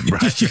player.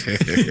 Right.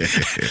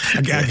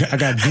 I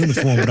got a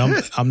uniform,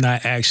 but I'm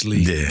not actually.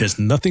 Yeah. There's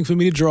nothing for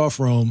me to draw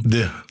from.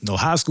 Yeah. No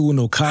high school,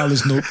 no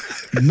college, no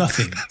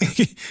nothing.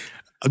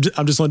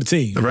 I'm just on the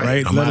team,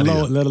 right?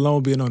 Let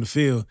alone being on the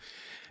field.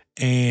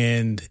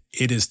 And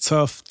it is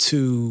tough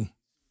to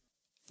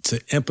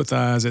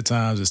empathize at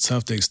times. It's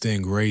tough to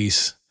extend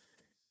grace.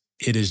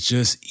 It is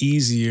just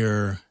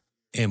easier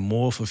and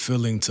more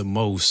fulfilling to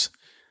most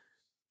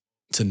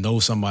to know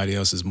somebody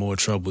else is more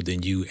trouble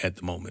than you at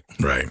the moment.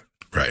 Right.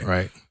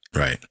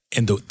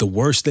 And the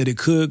worse that it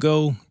could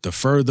go, the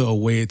further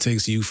away it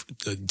takes you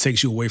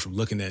away from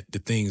looking at the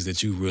things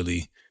that you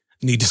really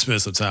need to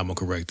spend some time on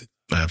correcting.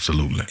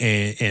 Absolutely.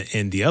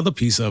 And the other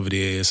piece of it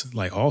is,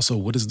 like, also,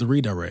 what is the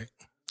redirect?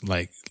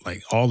 Like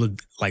all of,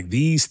 like,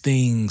 these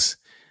things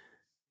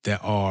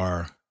that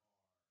are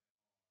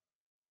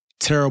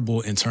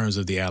terrible in terms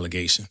of the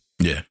allegation.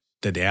 Yeah.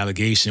 That the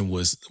allegation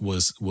was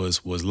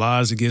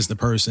lies against the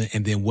person,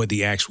 and then what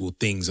the actual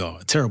things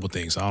are. Terrible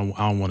things. I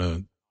don't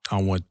want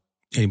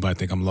anybody to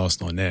think I'm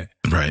lost on that.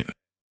 Right.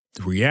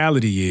 The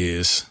reality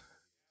is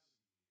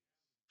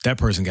that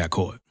person got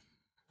caught.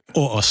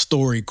 Or a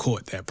story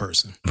caught that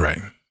person. Right.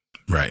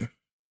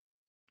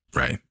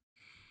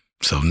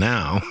 So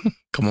now,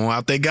 come on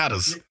out, they got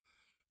us.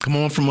 Come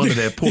on from under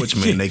that porch,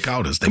 man. They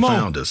caught us. They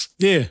found us.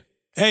 Yeah.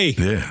 Hey.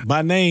 Yeah.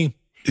 By name.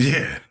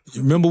 Yeah.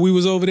 Remember we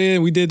was over there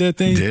and we did that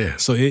thing? Yeah.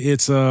 So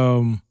it's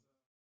the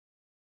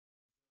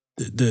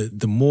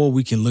more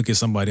we can look at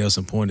somebody else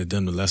and point at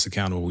them, the less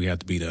accountable we have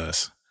to be to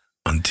us.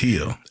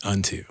 Until.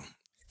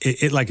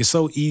 It's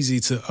so easy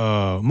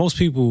to most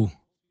people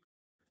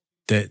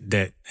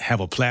that have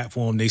a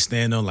platform they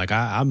stand on, like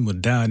I'm gonna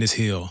die on this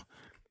hill.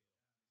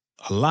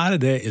 A lot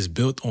of that is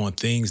built on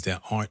things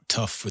that aren't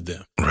tough for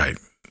them. Right.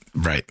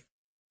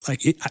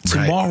 Like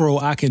tomorrow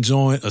I can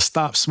join a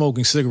Stop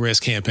Smoking Cigarettes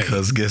campaign.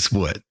 Because guess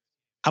what?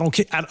 I don't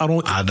care. I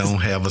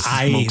don't have a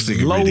I smoke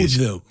cigarette loathe issue.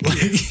 them.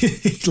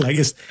 Like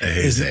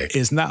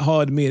it's not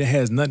hard to me. It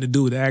has nothing to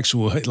do with the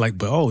actual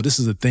but this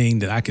is a thing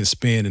that I can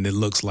spend and it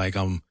looks like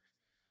I'm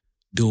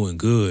doing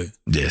good.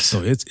 Yes.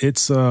 So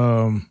it's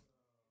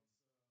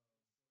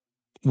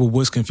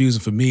what's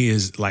confusing for me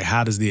is like,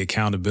 how does the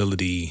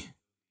accountability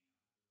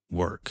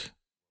work?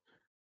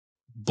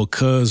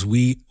 Because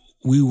we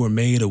were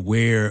made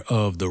aware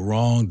of the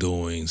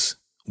wrongdoings,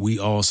 we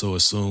also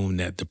assume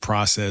that the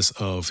process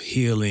of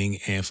healing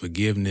and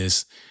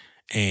forgiveness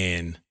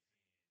and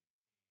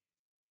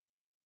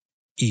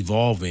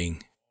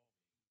evolving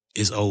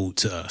is owed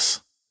to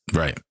us.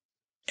 Right.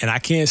 And I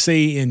can't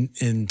say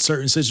in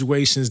certain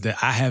situations that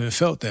I haven't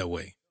felt that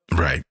way.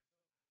 Right.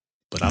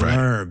 But I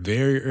learned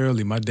very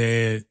early, my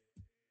dad,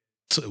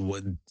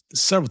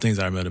 several things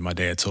I remember my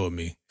dad told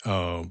me.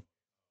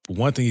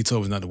 One thing he told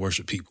me was not to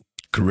worship people.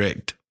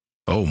 Correct.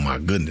 Oh my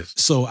goodness.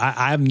 So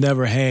I've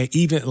never had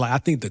I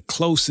think the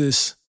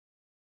closest,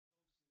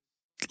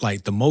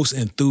 like the most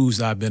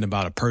enthused I've been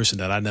about a person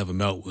that I never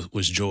met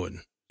was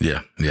Jordan.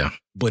 Yeah. Yeah.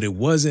 But it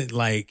wasn't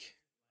like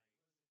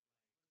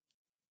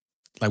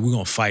we're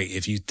going to fight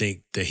if you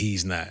think that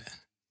he's not.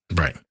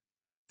 Right.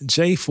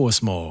 Jay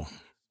Small,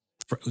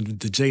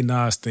 the Jay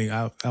Nas thing,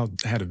 I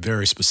had a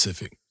very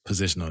specific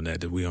position on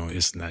that we don't,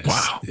 it's not,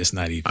 wow. It's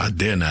not even. I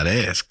dare not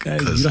ask. You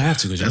don't have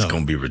to. That's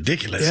going to be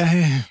ridiculous.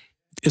 Yeah.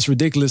 It's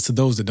ridiculous to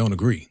those that don't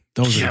agree.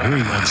 Those that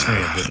agree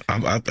understand.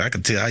 But I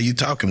can tell how you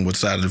talking, what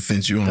side of the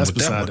fence you on. That's with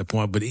beside that the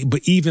point.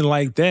 But even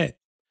like that,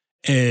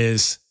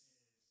 as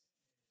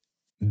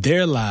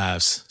their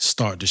lives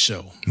start to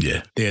show,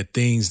 there are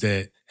things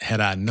that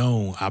had I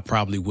known, I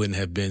probably wouldn't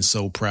have been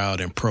so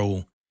proud and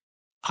pro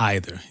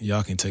either.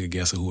 Y'all can take a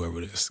guess of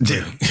whoever it is.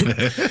 Yeah.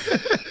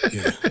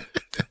 Yeah.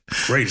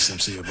 Greatest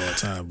MC of all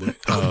time. But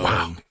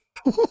wow.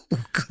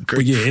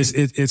 But yeah,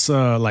 it's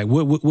like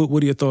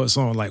what are your thoughts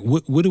on like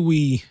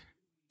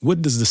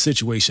what does the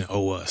situation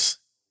owe us?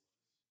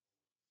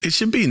 It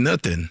should be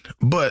nothing,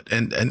 but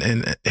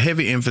and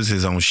heavy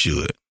emphasis on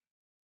should.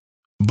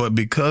 But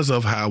because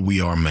of how we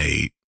are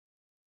made,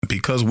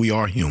 because we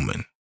are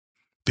human,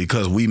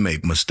 because we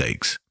make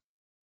mistakes,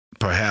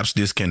 perhaps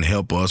this can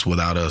help us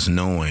without us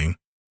knowing,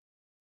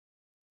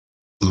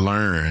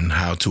 learn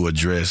how to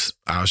address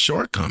our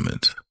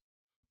shortcomings.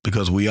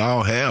 Because we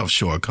all have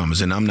shortcomings,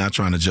 and I'm not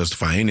trying to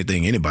justify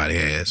anything anybody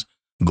has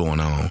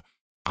going on.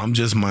 I'm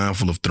just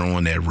mindful of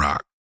throwing that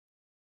rock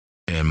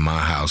in my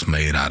house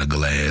made out of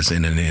glass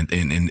in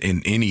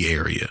any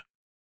area.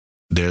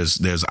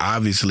 There's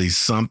obviously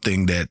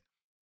something that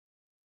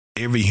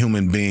every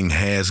human being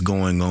has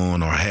going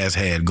on or has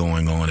had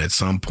going on at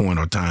some point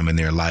or time in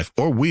their life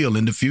or will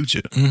in the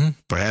future. Mm-hmm.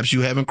 Perhaps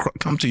you haven't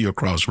come to your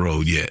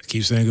crossroad yet.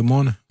 Keep saying good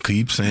morning.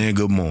 Keep saying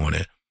good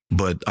morning.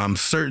 But I'm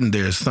certain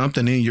there's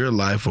something in your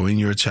life or in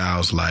your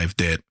child's life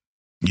that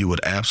you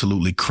would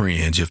absolutely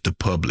cringe if the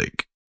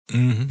public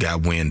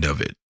got wind of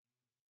it.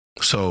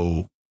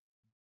 So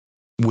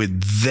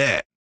with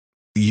that,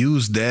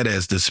 use that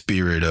as the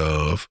spirit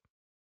of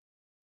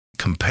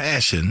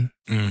compassion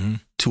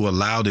to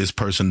allow this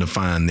person to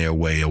find their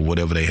way or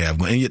whatever they have.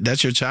 And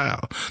that's your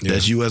child. Yeah.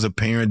 That's you as a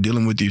parent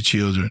dealing with your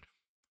children.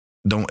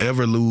 Don't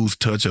ever lose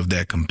touch of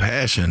that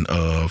compassion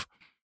of,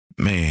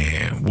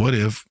 man, what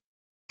if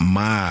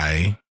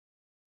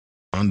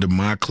under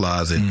my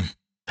closet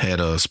had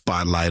a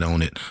spotlight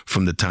on it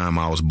from the time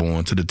I was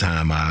born to the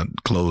time I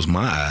closed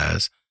my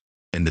eyes,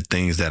 and the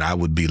things that I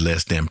would be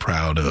less than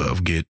proud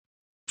of get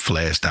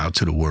flashed out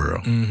to the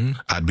world.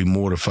 I'd be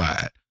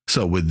mortified.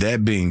 So with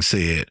that being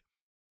said,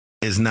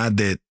 it's not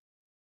that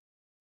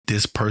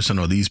this person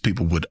or these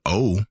people would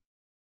owe,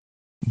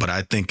 but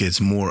I think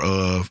it's more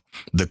of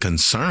the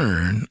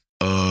concern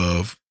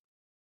of,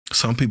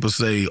 some people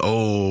say,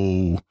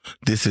 oh,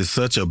 this is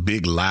such a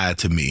big lie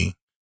to me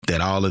that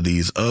all of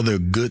these other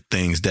good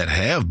things that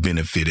have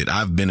benefited,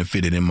 I've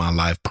benefited in my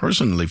life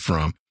personally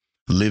from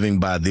living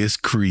by this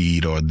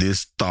creed or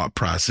this thought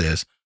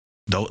process.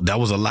 That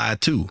was a lie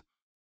too.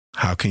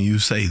 How can you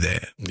say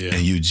that? Yeah.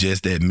 And you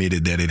just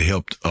admitted that it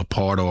helped a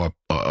part or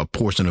a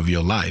portion of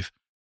your life.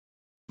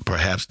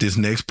 Perhaps this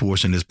next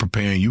portion is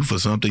preparing you for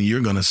something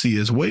you're going to see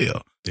as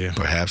well. Yeah.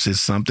 Perhaps it's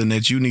something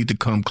that you need to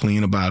come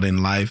clean about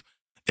in life.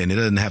 And it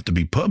doesn't have to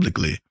be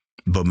publicly,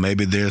 but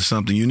maybe there's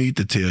something you need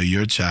to tell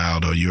your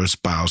child or your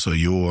spouse or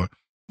your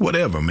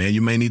whatever, man.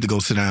 You may need to go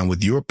sit down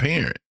with your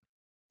parent.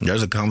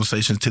 There's a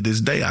conversation to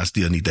this day I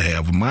still need to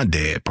have with my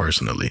dad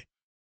personally,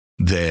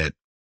 that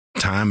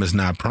time is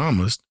not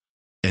promised.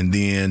 And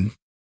then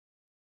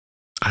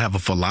I have a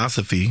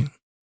philosophy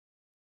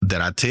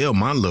that I tell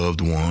my loved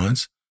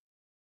ones,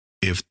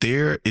 if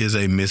there is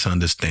a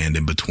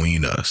misunderstanding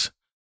between us,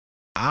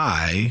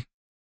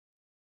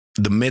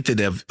 the method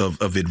of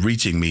it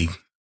reaching me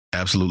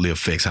absolutely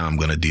affects how I'm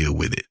going to deal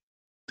with it.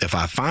 If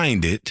I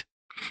find it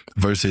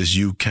versus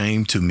you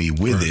came to me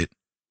with it,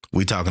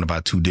 we're talking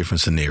about two different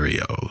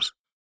scenarios.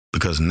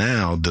 Because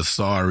now the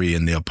sorry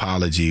and the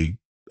apology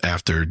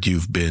after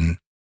you've been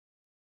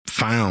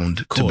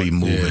found to be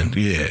moving.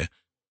 Yeah.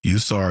 You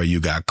sorry you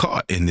got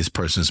caught in this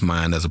person's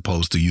mind as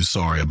opposed to you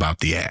sorry about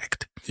the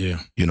act. Yeah.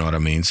 You know what I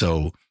mean?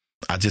 So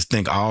I just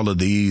think all of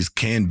these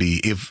can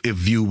be, if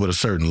viewed with a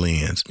certain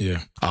lens,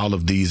 all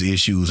of these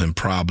issues and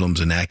problems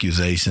and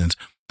accusations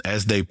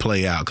as they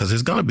play out, because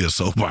it's going to be a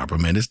soap opera,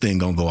 man. This thing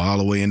going to go all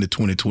the way into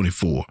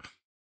 2024.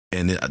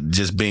 And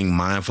just being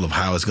mindful of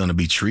how it's going to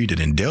be treated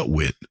and dealt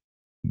with,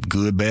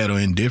 good, bad, or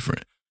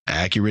indifferent,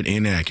 accurate,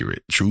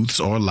 inaccurate, truths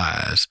or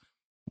lies,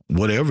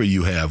 whatever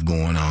you have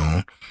going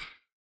on,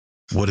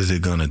 what is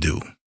it going to do?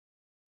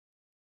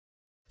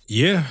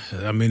 Yeah.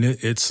 I mean,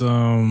 it's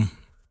going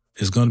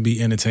to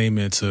be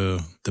entertainment to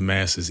the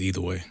masses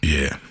either way.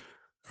 Yeah.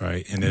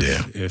 Right. And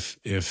if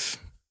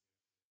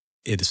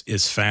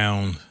it's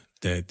found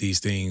that these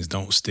things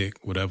don't stick,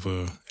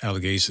 whatever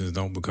allegations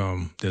don't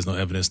become, there's no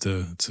evidence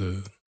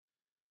to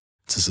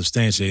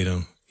substantiate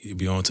them, you'll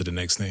be on to the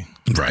next thing.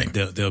 Right.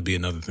 There'll be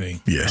another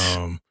thing. Yes.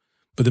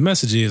 But the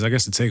message is, I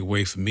guess the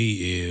takeaway for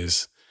me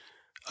is,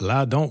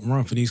 don't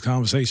run for these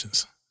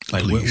conversations.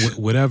 Like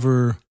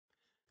whatever,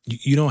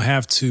 you don't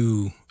have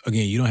to,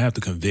 again, you don't have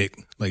to convict.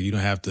 Like you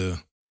don't have to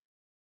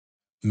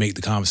make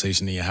the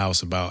conversation in your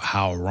house about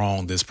how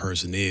wrong this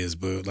person is.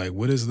 But like,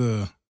 what's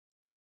the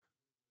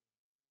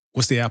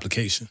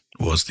application?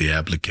 What's the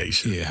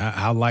application? Yeah.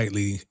 How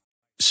lightly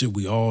should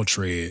we all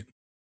tread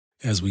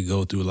as we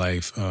go through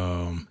life,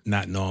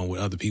 not knowing what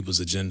other people's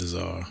agendas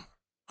are,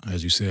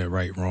 as you said,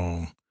 right,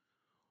 wrong,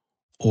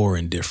 or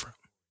indifferent.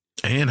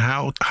 And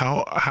how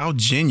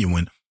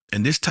genuine,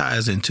 and this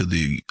ties into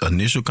the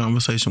initial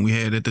conversation we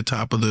had at the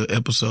top of the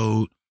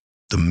episode,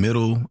 the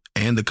middle,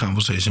 and the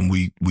conversation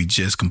we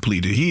just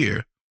completed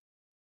here.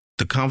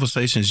 The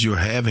conversations you're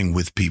having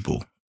with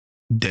people,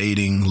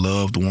 dating,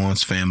 loved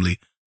ones, family,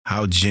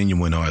 how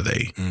genuine are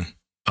they?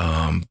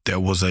 There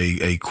was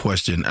a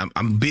question.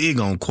 I'm big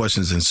on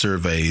questions and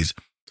surveys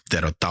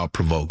that are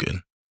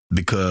thought-provoking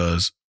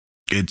because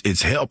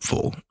it's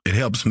helpful. It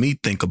helps me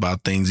think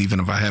about things, even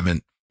if I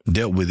haven't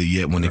dealt with it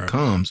yet. When it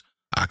comes,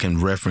 I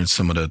can reference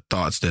some of the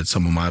thoughts that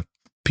some of my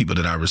people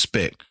that I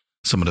respect,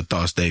 some of the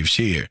thoughts they've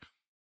shared.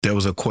 There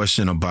was a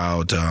question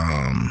about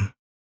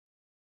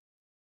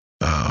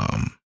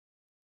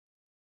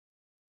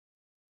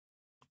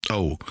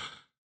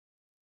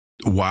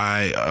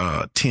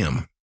why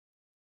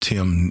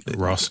Tim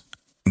Ross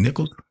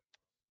Nichols?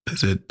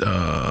 Is it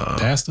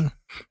Pastor?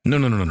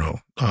 No.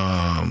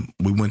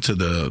 We went to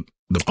the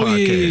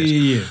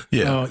podcast.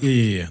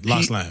 Yeah.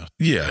 Locks Lounge.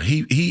 Yeah,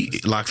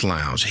 he Locks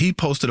Lounge. He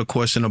posted a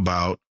question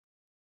about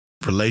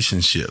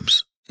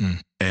relationships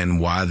and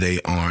why they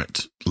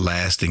aren't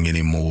lasting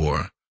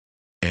anymore.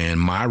 And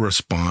my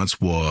response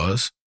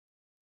was,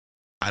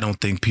 I don't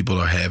think people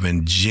are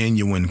having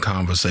genuine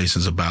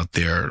conversations about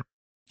their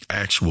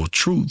actual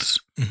truths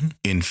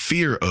in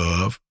fear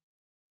of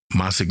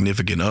my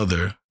significant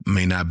other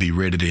may not be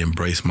ready to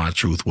embrace my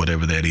truth,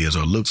 whatever that is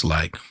or looks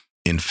like,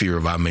 in fear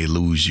of I may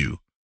lose you.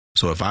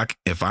 So if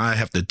I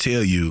have to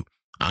tell you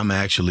I'm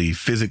actually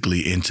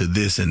physically into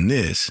this and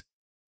this,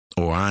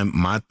 or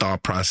my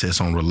thought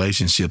process on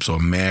relationships or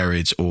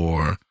marriage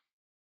or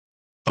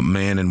a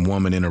man and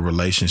woman in a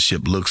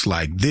relationship looks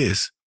like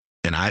this,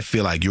 and I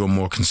feel like you're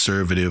more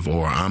conservative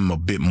or I'm a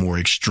bit more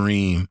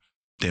extreme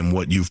than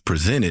what you've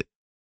presented,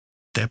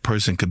 that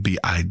person could be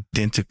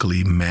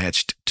identically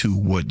matched to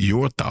what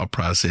your thought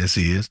process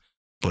is.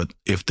 But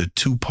if the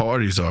two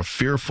parties are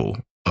fearful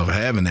of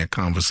having that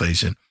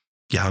conversation,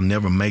 y'all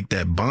never make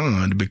that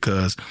bond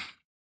because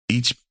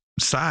each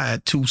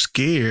side too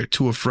scared,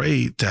 too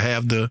afraid to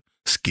have the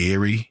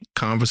scary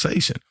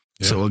conversation.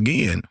 Yeah. So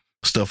again,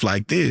 stuff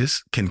like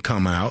this can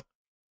come out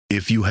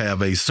if you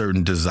have a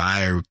certain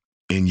desire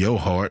in your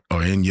heart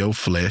or in your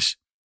flesh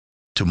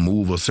to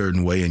move a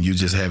certain way and you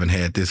just haven't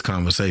had this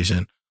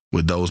conversation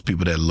with those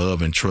people that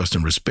love and trust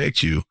and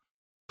respect you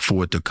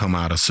for it to come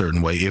out a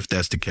certain way, if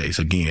that's the case.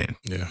 Again,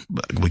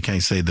 we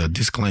can't say the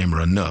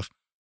disclaimer enough,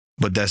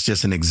 but that's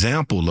just an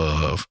example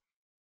of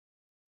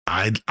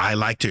I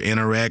like to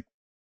interact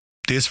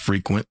this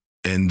frequent,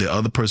 and the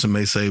other person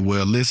may say,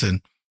 well,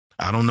 listen,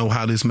 I don't know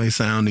how this may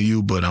sound to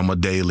you, but I'm a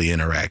daily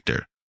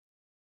interactor.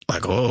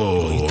 Like,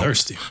 you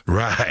thirsty.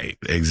 Right.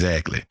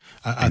 Exactly.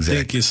 I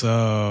think it's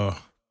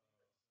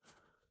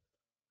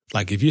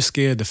like if you're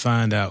scared to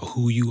find out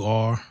who you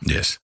are,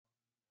 yes,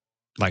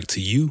 like to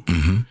you,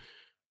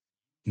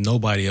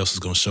 nobody else is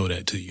going to show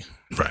that to you.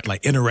 Right.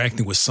 Like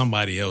interacting with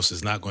somebody else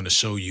is not going to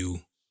show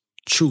you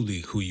truly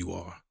who you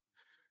are.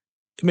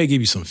 It may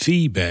give you some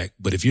feedback,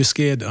 but if you're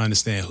scared to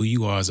understand who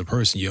you are as a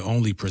person, you're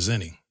only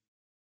presenting.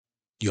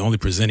 You're only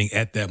presenting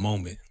at that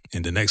moment.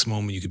 And the next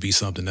moment you could be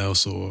something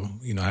else or,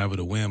 however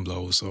the wind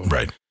blows. So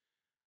right.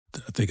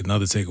 I think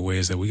another takeaway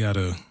is that we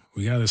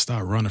gotta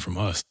start running from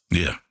us.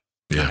 Yeah.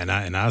 Yeah.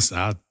 And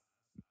I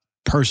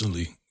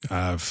personally,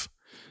 I've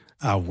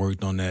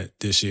worked on that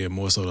this year,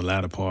 more so the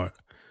latter part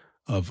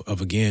of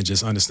again,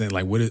 just understand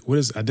like what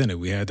is identity?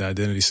 We had the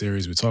identity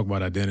series. We talk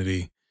about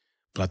identity,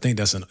 but I think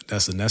that's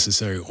a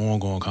necessary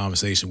ongoing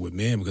conversation with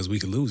men because we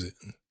could lose it.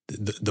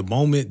 The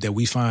moment that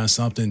we find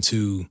something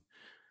to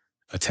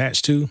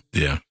attach to,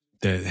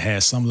 that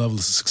has some level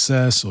of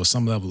success or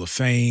some level of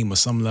fame or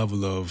some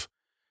level of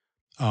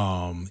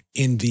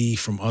envy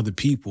from other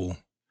people,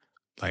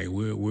 like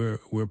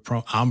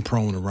I'm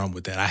prone to run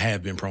with that. I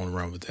have been prone to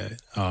run with that.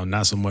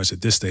 Not so much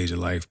at this stage of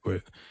life,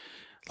 but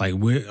like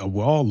we're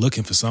all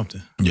looking for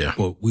something. Yeah.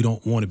 But we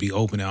don't want to be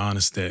open and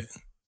honest that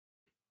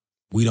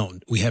we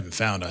haven't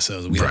found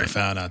ourselves. We haven't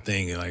found our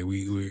thing. And like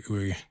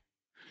we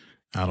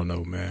I don't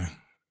know, man.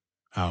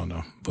 I don't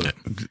know. But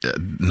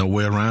no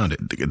way around it.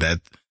 That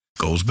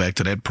goes back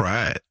to that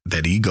pride,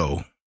 that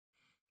ego,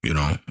 you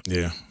know.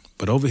 Yeah.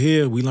 But over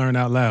here, we learn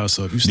out loud.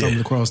 So if you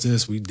stumble across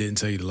this, we didn't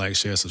tell you to like,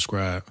 share,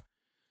 subscribe.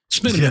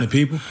 Spend a minute,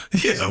 people.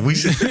 Yeah, we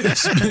should get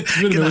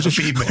our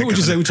feedback. What would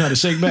you say? We trying to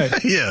shake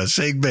back? Yeah,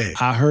 shake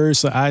back. I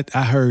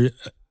heard.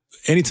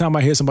 Anytime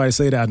I hear somebody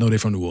say that, I know they're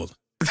from New Orleans.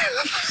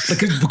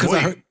 because I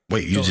heard.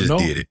 Wait, you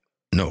did it.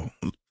 No,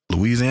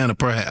 Louisiana,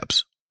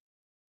 perhaps.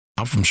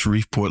 I'm from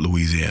Shreveport,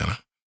 Louisiana.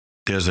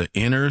 There's an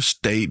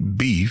interstate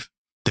beef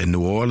that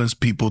New Orleans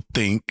people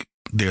think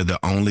they're the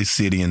only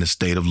city in the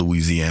state of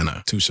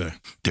Louisiana. Touche.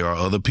 There are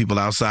other people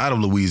outside of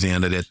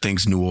Louisiana that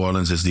thinks New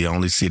Orleans is the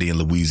only city in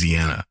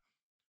Louisiana.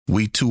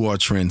 We too are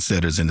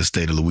trendsetters in the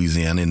state of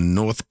Louisiana, in the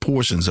north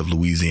portions of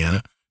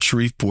Louisiana,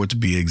 Shreveport to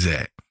be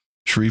exact.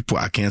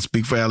 Shreveport, I can't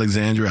speak for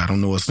Alexandria. I don't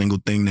know a single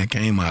thing that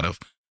came out of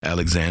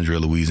Alexandria,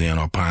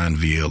 Louisiana, or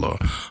Pineville, or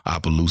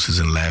Opelousas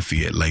and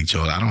Lafayette, Lake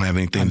George. I don't have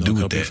anything to do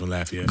with that. From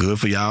Lafayette. Good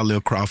for y'all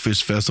little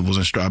crawfish festivals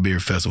and strawberry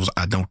festivals.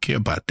 I don't care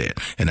about that.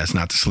 And that's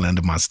not to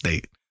slander my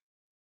state.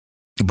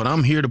 But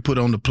I'm here to put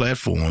on the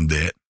platform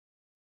that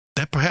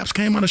perhaps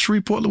came out of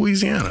Shreveport,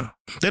 Louisiana.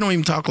 They don't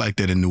even talk like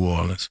that in New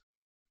Orleans.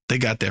 They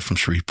got that from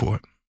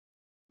Shreveport.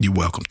 You're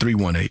welcome.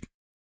 318.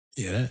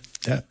 Yeah,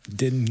 that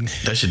didn't.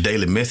 That's your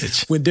daily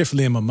message. Went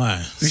differently in my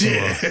mind. So,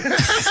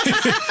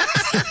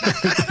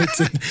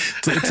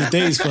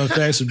 today's fun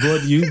facts was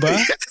brought to you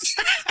by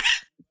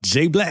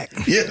Jay Black.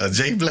 Yeah,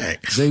 Jay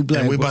Black. Jay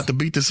Black. And we're about to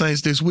beat the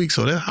Saints this week.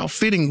 So how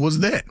fitting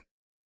was that?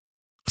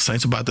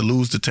 Saints about to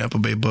lose to Tampa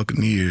Bay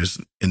Buccaneers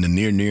in the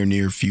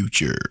near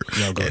future.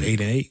 Y'all go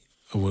 8-8,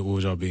 or what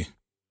would y'all be?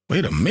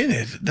 Wait a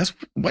minute.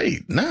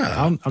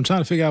 Nah. I'm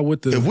trying to figure out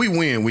what the. If we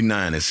win, we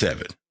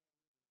 9-7.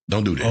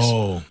 Don't do this.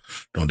 Oh,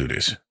 don't do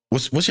this.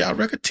 What's y'all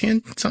record?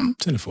 10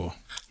 something? 10-4.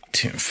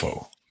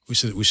 10-4.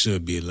 We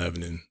should be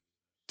 11-3.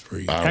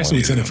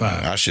 Actually, 10-5.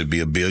 I should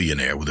be a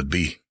billionaire with a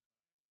B.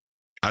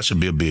 I should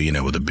be a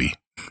billionaire with a B.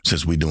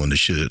 Since we doing the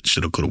shoulda,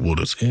 coulda,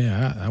 wouldas.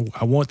 Yeah,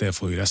 I want that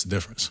for you. That's the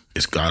difference.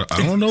 I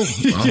don't know.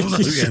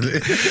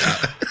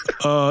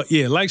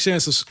 Yeah, like, share,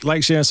 and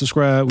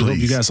subscribe. We hope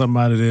you got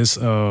something out of this.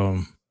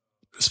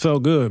 This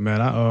felt good,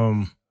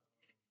 man.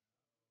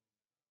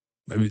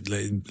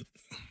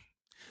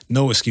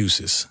 No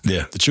excuses.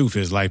 Yeah. The truth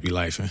is life be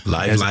lifing.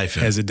 Life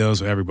as it does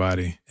for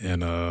everybody.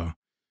 And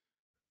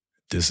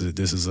this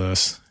is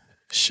us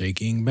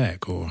shaking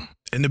back.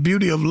 And the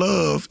beauty of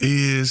love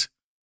is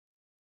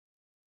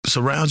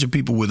surround your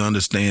people with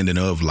understanding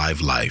of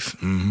life.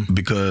 Mm-hmm.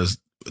 Because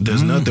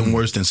there's nothing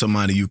worse than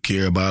somebody you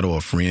care about, or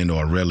a friend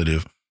or a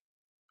relative,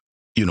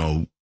 you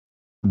know,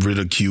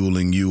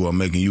 ridiculing you or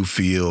making you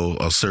feel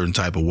a certain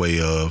type of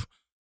way of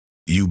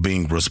you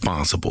being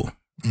responsible.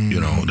 Mm-hmm. You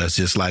know, that's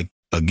just like,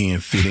 again,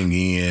 fitting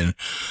in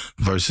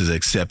versus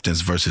acceptance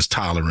versus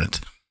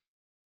tolerance.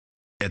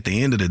 At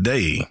the end of the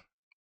day,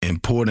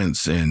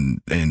 importance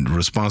and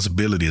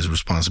responsibility is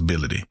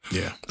responsibility.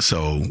 Yeah.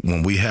 So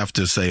when we have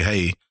to say,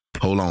 hey,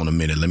 hold on a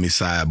minute, let me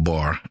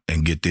sidebar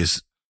and get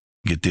this.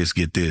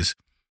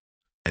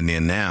 And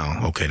then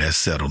now, okay, that's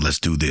settled. Let's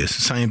do this.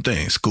 Same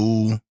thing.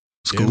 School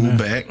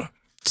back.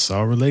 It's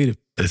all related.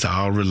 It's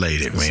all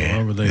related,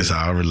 man. It's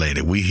all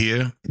related. We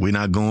here. We're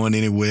not going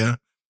anywhere.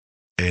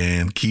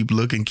 And keep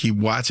looking, keep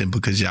watching,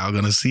 because y'all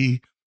going to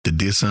see the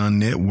Dear Son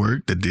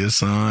Network, the Dear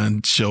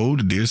Son Show,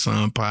 the Dear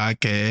Son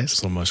Podcast.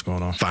 So much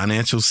going on.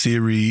 Financial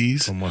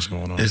series. So much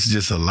going on. It's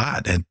just a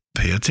lot. And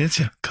pay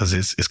attention, because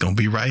it's going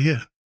to be right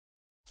here.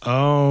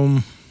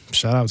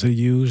 Shout out to the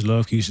Hughes,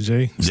 Love Keisha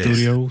J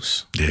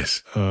Studios.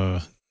 Yes.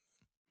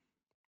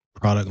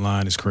 Product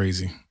line is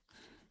crazy.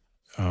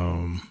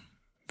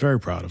 Very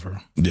proud of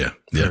her. Yeah.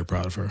 Very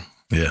proud of her.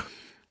 Yeah.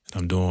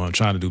 I'm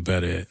trying to do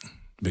better at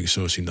making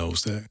sure she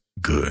knows that.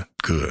 Good.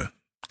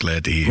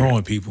 Glad to hear.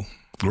 Growing people.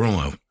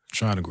 Growing.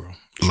 Trying to grow.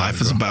 Life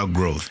is about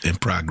growth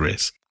and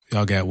progress.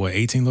 Y'all got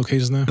 18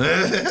 locations now?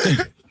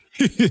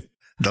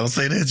 Don't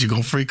say that. You're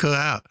going to freak her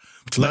out.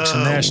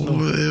 Flexion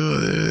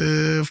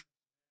National.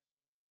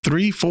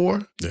 3,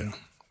 4. Yeah.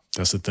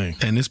 That's the thing.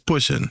 And it's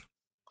pushing.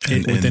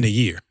 Within a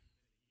year.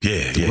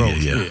 Yeah.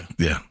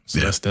 So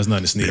that's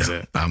nothing to sneeze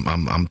at.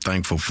 I'm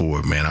thankful for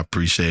it, man. I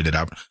appreciate it.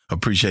 I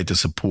appreciate the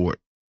support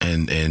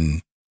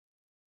and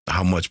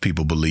how much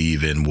people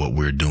believe in what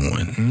we're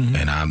doing. Mm-hmm.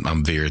 And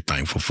I'm very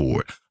thankful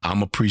for it.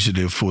 I'm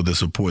appreciative for the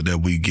support that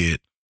we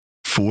get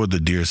for the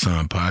Dear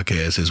Son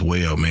podcast as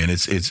well, man.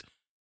 It's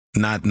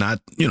not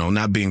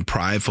being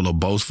prideful or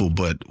boastful,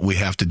 but we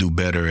have to do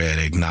better at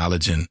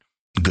acknowledging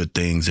good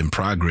things and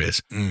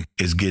progress.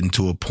 It's getting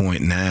to a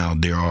point now.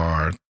 There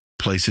are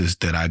places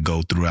that I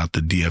go throughout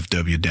the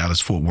DFW,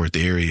 Dallas-Fort Worth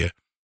area,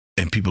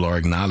 and people are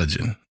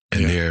acknowledging,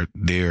 and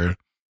they're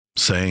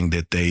saying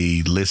that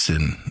they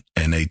listen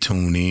and they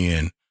tune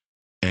in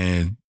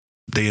and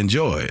they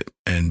enjoy it.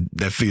 And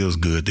that feels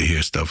good to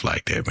hear stuff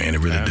like that, man. It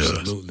really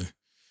does.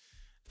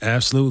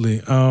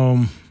 Absolutely.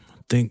 I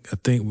think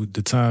with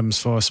the time is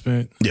far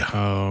spent.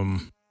 Yeah.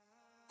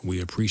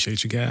 We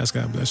appreciate you guys.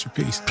 God bless you.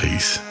 Peace.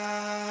 Peace.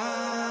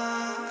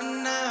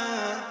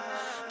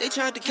 They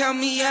tried to count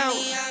me out.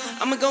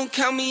 I'ma gon'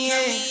 count me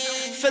in.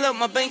 Fill up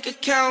my bank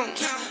account.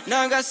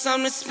 Now I got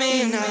something to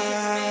spend.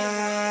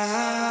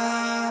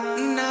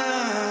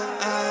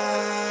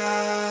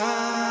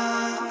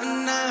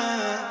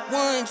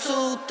 1,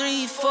 2,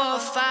 3, 4,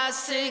 5,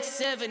 6,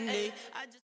 7, 8.